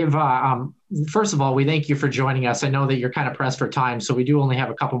 Dave, first of all, we thank you for joining us. I know that you're kind of pressed for time, so we do only have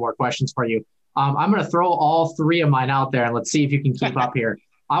a couple more questions for you. I'm going to throw all 3 of mine out there, and let's see if you can keep up here.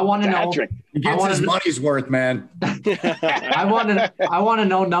 I want to know. Patrick. He gets his money's worth, man. I want to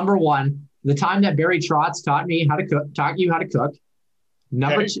know, number one, the time that Barry Trotz taught you how to cook.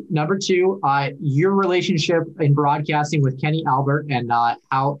 Number two, your relationship in broadcasting with Kenny Albert and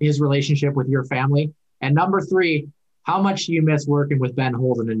how his relationship with your family. And number three, how much do you miss working with Ben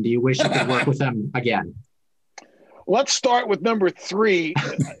Holden, and do you wish you could work with him again? Let's start with number three.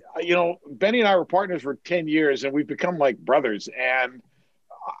 Benny and I were partners for 10 years, and we've become like brothers. And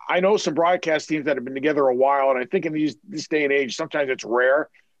I know some broadcast teams that have been together a while, and I think in this day and age, sometimes it's rare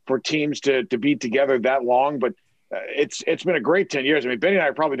for teams to be together that long. But it's been a great 10 years. I mean, Benny and I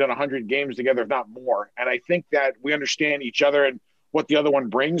have probably done 100 games together, if not more. And I think that we understand each other and what the other one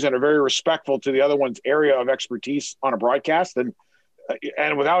brings, and are very respectful to the other one's area of expertise on a broadcast. And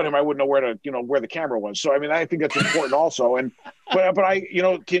without him, I wouldn't know where the camera was. So, I mean, I think that's important also. But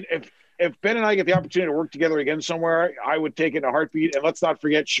if Ben and I get the opportunity to work together again somewhere, I would take it in a heartbeat. And let's not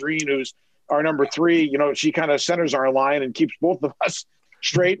forget Shireen, who's our number three. She kind of centers our line and keeps both of us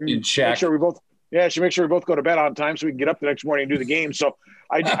straight and in check. she makes sure we both go to bed on time so we can get up the next morning and do the game. So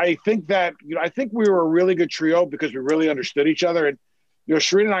I think that, I think we were a really good trio because we really understood each other. And,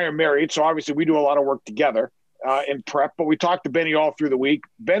 Shireen and I are married, so obviously we do a lot of work together in prep, but we talk to Benny all through the week.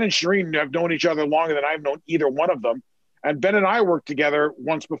 Ben and Shireen have known each other longer than I've known either one of them. And Ben and I worked together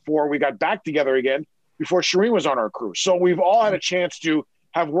once before we got back together again, before Shireen was on our crew. So we've all had a chance to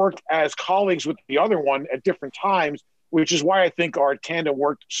have worked as colleagues with the other one at different times, which is why I think our tandem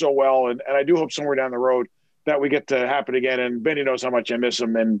worked so well. And I do hope somewhere down the road that we get to happen again. And Benny knows how much I miss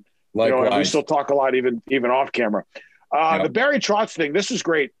him. And we still talk a lot, even off camera. The Barry Trotz thing, this is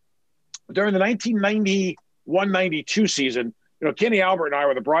great. During the 1991-92 season, Kenny Albert and I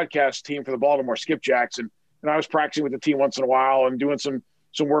were the broadcast team for the Baltimore Skipjacks, and I was practicing with the team once in a while and doing some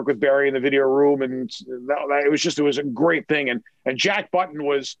work with Barry in the video room, and it was a great thing. And Jack Button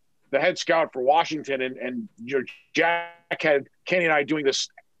was the head scout for Washington, and Jack had Kenny and I doing this.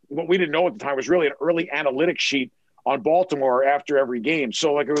 What we didn't know at the time was really an early analytics sheet on Baltimore after every game.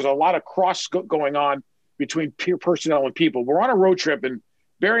 So there was a lot of cross going on between peer personnel and people. We're on a road trip, and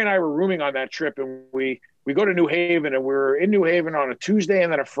Barry and I were rooming on that trip, and we go to New Haven, and we're in New Haven on a Tuesday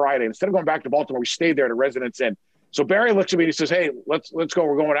and then a Friday. Instead of going back to Baltimore, we stayed there at a Residence Inn. So Barry looks at me and he says, "Hey, let's go.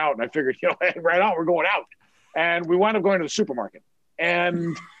 We're going out." And I figured, right on, we're going out. And we wound up going to the supermarket.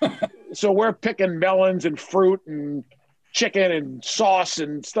 And so we're picking melons and fruit and chicken and sauce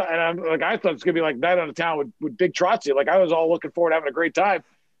and stuff. And I'm like, I thought it's gonna be like night out of town with Big Trotzy. Like I was all looking forward to having a great time.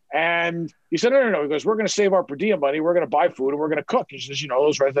 And he said, no. He goes, "We're going to save our per diem money. We're going to buy food and we're going to cook." He says,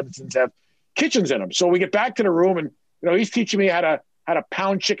 those residences have kitchens in them. So we get back to the room, and he's teaching me how to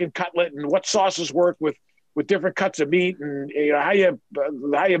pound chicken cutlet and what sauces work with different cuts of meat, and how you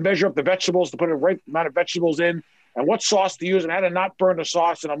measure up the vegetables to put the right amount of vegetables in, and what sauce to use, and how to not burn the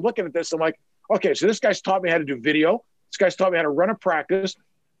sauce. And I'm looking at this, I'm like, okay, so this guy's taught me how to do video. This guy's taught me how to run a practice.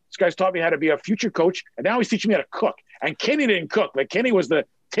 This guy's taught me how to be a future coach, and now he's teaching me how to cook. And Kenny didn't cook. Like Kenny was the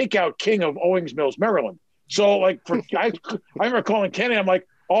takeout king of Owings Mills, Maryland. So I remember calling Kenny. I'm like,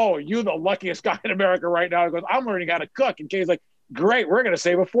 "Oh, you're the luckiest guy in America right now." He goes, "I'm learning how to cook." And Kenny's like, "Great, we're going to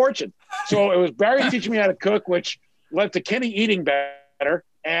save a fortune." So it was Barry teaching me how to cook, which led to Kenny eating better.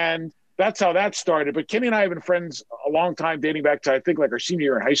 And that's how that started. But Kenny and I have been friends a long time, dating back to, I think, like our senior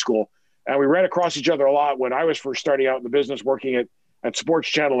year in high school. And we ran across each other a lot when I was first starting out in the business, working at Sports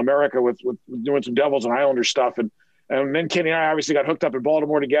Channel America with doing some Devils and Islanders stuff. And then Kenny and I obviously got hooked up in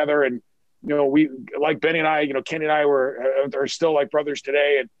Baltimore together. And, we, like Benny and I, Kenny and I are still like brothers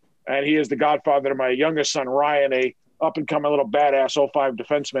today. And he is the godfather of my youngest son, Ryan, up and coming little badass 05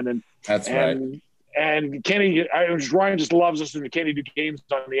 defenseman. And that's right. And Kenny, Ryan just loves listening to Kenny do games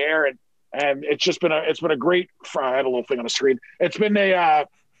on the air. And it's just been a great, I had a little thing on the screen. It's been a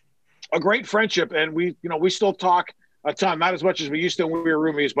great friendship. And we still talk a ton, not as much as we used to when we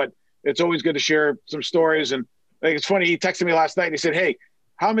were roomies, but it's always good to share some stories. And I think it's funny. He texted me last night and he said, "Hey,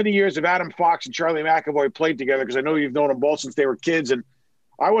 how many years have Adam Fox and Charlie McAvoy played together? Because I know you've known them both since they were kids." And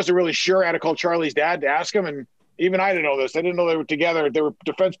I wasn't really sure. I had to call Charlie's dad to ask him. And even I didn't know this. I didn't know they were together. They were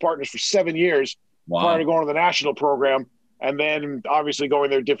defense partners for 7 years prior to going to the national program. And then obviously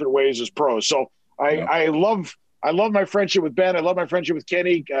going their different ways as pros. So I love my friendship with Ben. I love my friendship with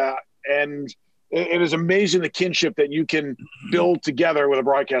Kenny. And it is amazing the kinship that you can build together with a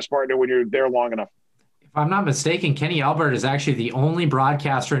broadcast partner when you're there long enough. If I'm not mistaken, Kenny Albert is actually the only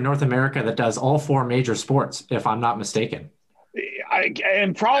broadcaster in North America that does all four major sports, if I'm not mistaken.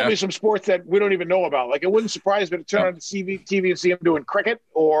 And probably some sports that we don't even know about. Like, it wouldn't surprise me to turn on the TV and see him doing cricket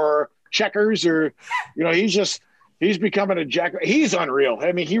or checkers, or, he's becoming a jack. He's unreal.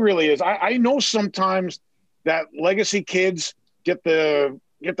 I mean, he really is. I know sometimes that legacy kids get the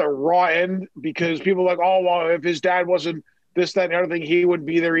get the raw end because people are like, oh, well, if his dad wasn't this, that, and everything, he wouldn't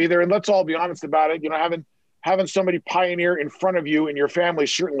be there either. And let's all be honest about it. Having somebody pioneer in front of you and your family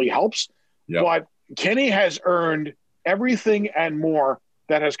certainly helps. Yep. But Kenny has earned everything and more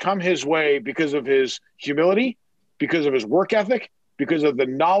that has come his way because of his humility, because of his work ethic, because of the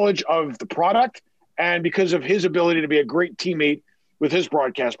knowledge of the product, and because of his ability to be a great teammate with his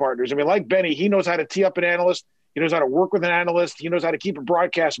broadcast partners. I mean, like Benny, he knows how to tee up an analyst. He knows how to work with an analyst. He knows how to keep a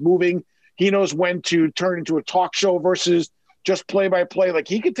broadcast moving. He knows when to turn into a talk show versus just play-by-play. Like,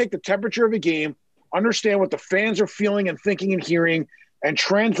 he can take the temperature of a game, understand what the fans are feeling and thinking and hearing, and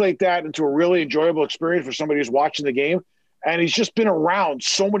translate that into a really enjoyable experience for somebody who's watching the game. And he's just been around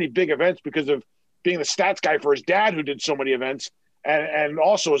so many big events because of being the stats guy for his dad, who did so many events, and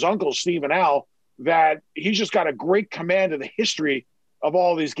also his uncles, Steve and Al, that he's just got a great command of the history of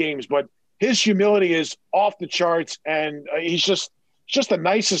all these games. But his humility is off the charts, and he's just the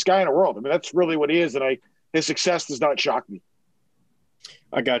nicest guy in the world. I mean, that's really what he is, and his success does not shock me.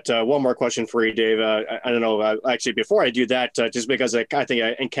 I got one more question for you, Dave. I don't know. Actually, before I do that, just because I think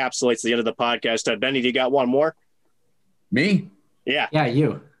it encapsulates the end of the podcast, Benny, do you got one more? Me? Yeah. Yeah,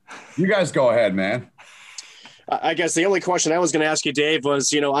 you. You guys go ahead, man. I guess the only question I was going to ask you, Dave,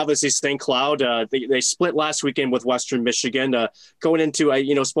 was, obviously St. Cloud, they split last weekend with Western Michigan, going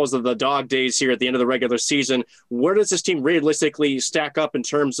into, suppose the dog days here at the end of the regular season. Where does this team realistically stack up in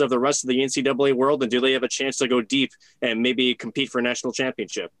terms of the rest of the NCAA world? And do they have a chance to go deep and maybe compete for a national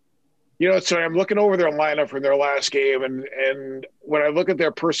championship? So I'm looking over their lineup from their last game. And when I look at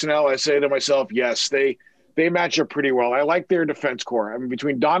their personnel, I say to myself, yes, they match up pretty well. I like their defense core. I mean,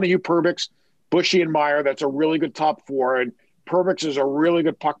 between Donahue, Perbix, Bushy, and Meyer, that's a really good top four. And Perbix is a really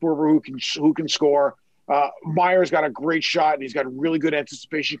good puck mover who can score. Meyer's got a great shot, and he's got really good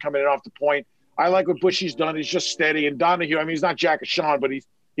anticipation coming in off the point. I like what Bushy's done. He's just steady. And Donahue, I mean, he's not Jack Sean, but he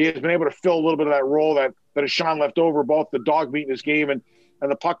has been able to fill a little bit of that role that Sean left over, both the dog meat in his game and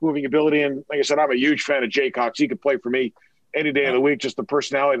the puck moving ability. And like I said, I'm a huge fan of Jay Cox. He could play for me any day of the week, just the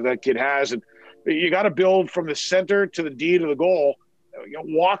personality that kid has. And you got to build from the center to the D to the goal.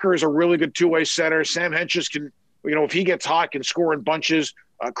 Walker is a really good two-way center. Sam Henches can, if he gets hot, can score in bunches.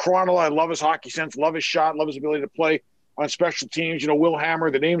 Cronel, I love his hockey sense, love his shot, love his ability to play on special teams. Will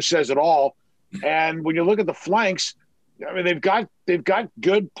Hammer, the name says it all. And when you look at the flanks, I mean, they've got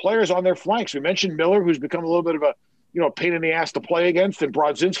good players on their flanks. We mentioned Miller, who's become a little bit of a pain in the ass to play against, and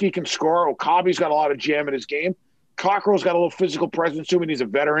Brodzinski can score. Okabe's got a lot of jam in his game. Cockrell's got a little physical presence to him, and he's a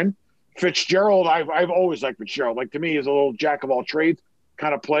veteran. Fitzgerald, I've always liked Fitzgerald. Like, to me, he's a little jack of all trades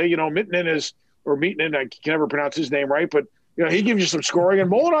kind of play. Meitinen, I can never pronounce his name right, but he gives you some scoring.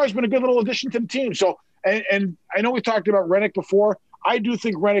 And Molinar's been a good little addition to the team. So, and I know we talked about Rennick before. I do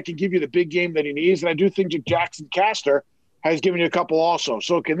think Rennick can give you the big game that he needs, and I do think Jackson Castor has given you a couple also.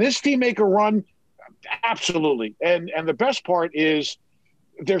 So, can this team make a run? Absolutely. And the best part is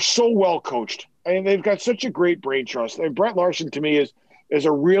they're so well coached. I mean, they've got such a great brain trust. And Brett Larson, to me, is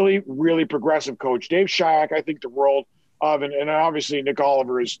a really, really progressive coach. Dave Shayak, I think the world of, and obviously Nick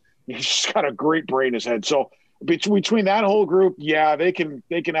Oliver he's just got a great brain in his head. So between that whole group, yeah, they can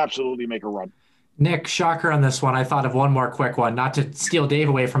absolutely make a run. Nick, shocker on this one. I thought of one more quick one, not to steal Dave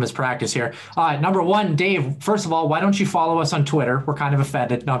away from his practice here. Number one, Dave, first of all, why don't you follow us on Twitter? We're kind of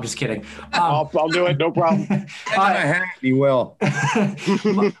offended. No, I'm just kidding. I'll do it. No problem. He will. I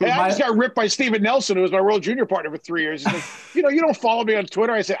just got ripped by Steven Nelson, who was my World Junior partner for 3 years. He's like, you don't follow me on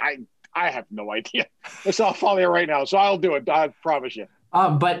Twitter. I said, I have no idea. So I'll follow you right now. So I'll do it. I promise you.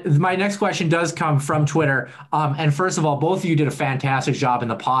 But my next question does come from Twitter. And first of all, both of you did a fantastic job in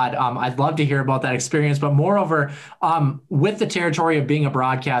the pod. I'd love to hear about that experience. But moreover, with the territory of being a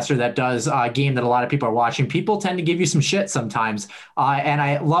broadcaster that does a game that a lot of people are watching, people tend to give you some shit sometimes. And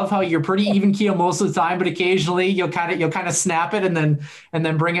I love how you're pretty even keel most of the time, but occasionally you'll kind of snap it and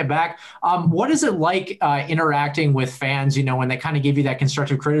then bring it back. What is it like interacting with fans, when they kind of give you that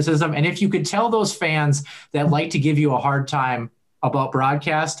constructive criticism? And if you could tell those fans that like to give you a hard time about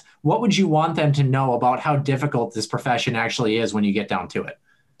broadcast, what would you want them to know about how difficult this profession actually is when you get down to it?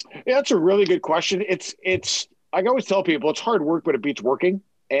 Yeah, that's a really good question. It's I always tell people it's hard work, but it beats working.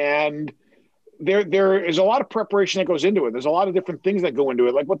 And there is a lot of preparation that goes into it. There's a lot of different things that go into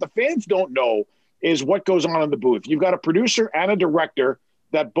it. Like, what the fans don't know is what goes on in the booth. You've got a producer and a director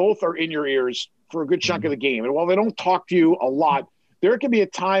that both are in your ears for a good chunk of the game. And while they don't talk to you a lot, there can be a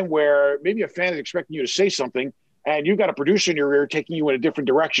time where maybe a fan is expecting you to say something, and you've got a producer in your ear taking you in a different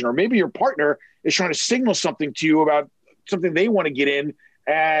direction. Or maybe your partner is trying to signal something to you about something they want to get in,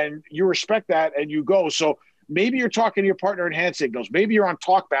 and you respect that and you go. So maybe you're talking to your partner in hand signals. Maybe you're on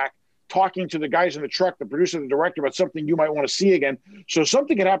talkback talking to the guys in the truck, the producer, the director, about something you might want to see again. So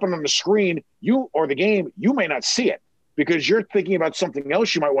something could happen on the screen, or the game, you may not see it because you're thinking about something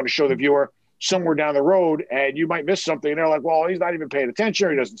else you might want to show the viewer somewhere down the road, and you might miss something. And they're like, well, he's not even paying attention,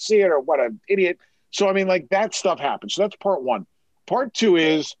 or he doesn't see it, or what an idiot. So, I mean, like, that stuff happens. So that's part one. Part two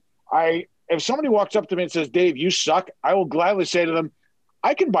is if somebody walks up to me and says, Dave, you suck, I will gladly say to them,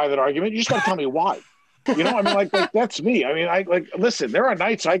 I can buy that argument. You just got to tell me why. You know, I mean, like that's me. I mean, listen, there are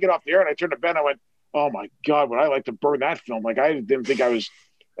nights I get off the air and I turn to Ben, I went, oh my God, would I like to burn that film? Like, I didn't think I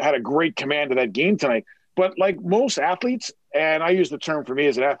had a great command of that game tonight. But like most athletes, and I use the term for me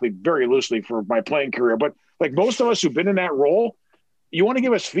as an athlete very loosely for my playing career, but like most of us who've been in that role, you want to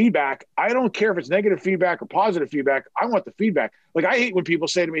give us feedback. I don't care if it's negative feedback or positive feedback. I want the feedback. Like, I hate when people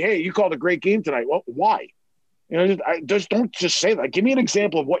say to me, hey, you called a great game tonight. Well, why? You know, don't just say that. Give me an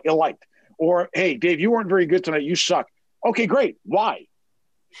example of what you liked. Or, hey, Dave, you weren't very good tonight. You suck. Okay, great. Why?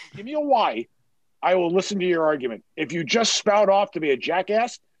 Give me a why. I will listen to your argument. If you just spout off to be a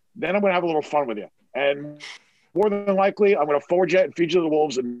jackass, then I'm going to have a little fun with you. And more than likely, I'm going to forward you and feed you to the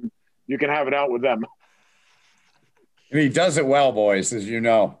wolves, and you can have it out with them. And he does it well, boys, as you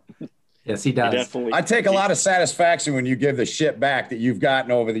know. Yes, he does. I take a lot of satisfaction when you give the shit back that you've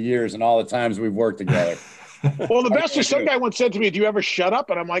gotten over the years and all the times we've worked together. Well, the best is some guy once said to me, do you ever shut up?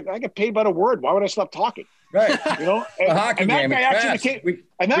 And I'm like, I get paid by the word. Why would I stop talking? Right. You know, and that guy actually became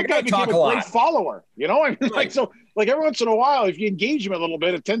a great follower. You know, I mean, right. Like, so like every once in a while, if you engage him a little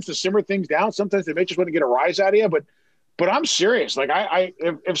bit, it tends to simmer things down. Sometimes they may just want to get a rise out of you, but I'm serious. Like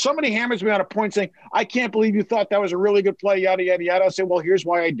if somebody hammers me on a point saying, I can't believe you thought that was a really good play, yada, yada, yada, I'll say, well, here's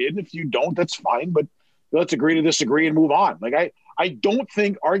why I did. If you don't, that's fine, but let's agree to disagree and move on. Like I don't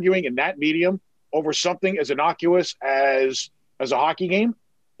think arguing in that medium over something as innocuous as a hockey game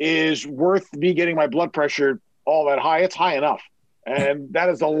is worth me getting my blood pressure all that high. It's high enough. And that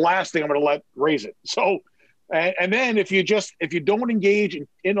is the last thing I'm going to let raise it. So, and then if you don't engage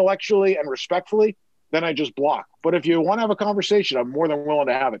intellectually and respectfully, then I just block. But if you want to have a conversation, I'm more than willing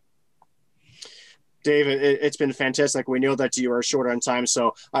to have it. Dave, it's been fantastic. We know that you are short on time,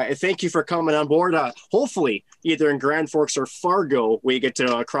 so thank you for coming on board. Hopefully, either in Grand Forks or Fargo, we get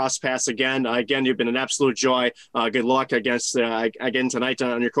to cross paths again. Again, you've been an absolute joy. Good luck again tonight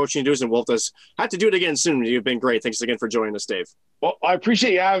on your coaching duties, and we'll just have to do it again soon. You've been great. Thanks again for joining us, Dave. Well, I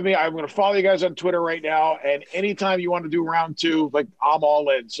appreciate you having me. I'm going to follow you guys on Twitter right now, and anytime you want to do round two, like, I'm all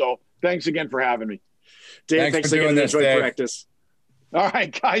in. So thanks again for having me. Dave, thanks again. Enjoy practice. All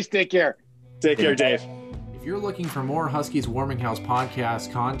right, guys, take care. Take care, Dave. If you're looking for more Huskies Warming House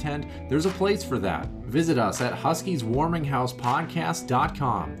podcast content, there's a place for that. Visit us at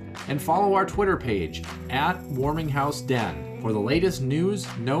huskieswarminghousepodcast.com and follow our Twitter page @warminghouseden for the latest news,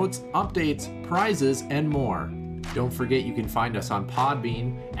 notes, updates, prizes, and more. Don't forget you can find us on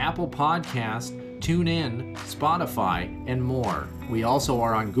Podbean, Apple Podcast, TuneIn, Spotify, and more. We also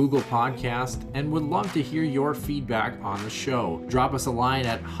are on Google Podcast and would love to hear your feedback on the show. Drop us a line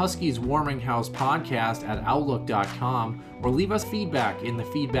at huskieswarminghousepodcast@outlook.com or leave us feedback in the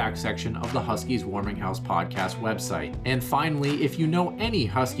feedback section of the Huskies Warming House podcast website. And finally, if you know any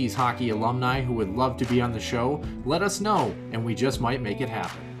Huskies hockey alumni who would love to be on the show, let us know and we just might make it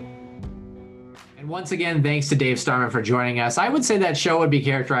happen. And once again, thanks to Dave Starman for joining us. I would say that show would be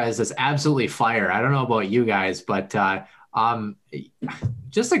characterized as absolutely fire. I don't know about you guys, but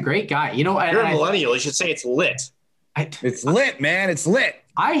just a great guy. You know, you're a millennial. You should say it's lit. It's lit, man. It's lit.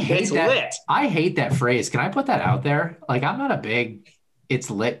 I hate that. Lit. I hate that phrase. Can I put that out there? Like, I'm not a big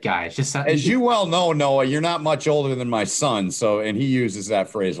 "it's lit" guy. It's just as you well know, Noah. You're not much older than my son, and he uses that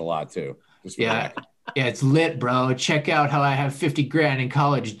phrase a lot too. Yeah. Yeah, it's lit, bro. Check out how I have 50 grand in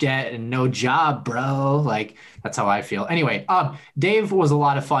college debt and no job, bro. Like, that's how I feel. Anyway, Dave was a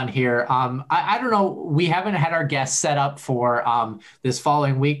lot of fun here. I don't know. We haven't had our guests set up for this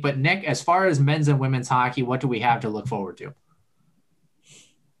following week, but Nick, as far as men's and women's hockey, what do we have to look forward to?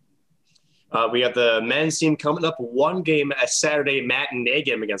 We have the men's team coming up one game, a Saturday matinee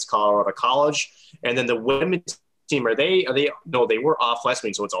game against Colorado College. And then the women's team, no, they were off last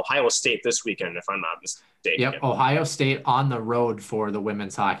week, so it's Ohio State this weekend, if I'm not mistaken. Yep, Ohio State on the road for the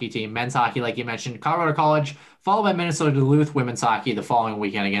women's hockey team. Men's hockey, like you mentioned, Colorado College, followed by Minnesota Duluth women's hockey the following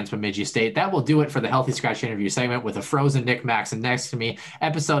weekend against Bemidji State. That will do it for the Healthy Scratch interview segment with a frozen Nick Maxon next to me,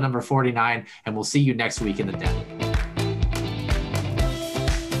 episode number 49, and we'll see you next week in the den.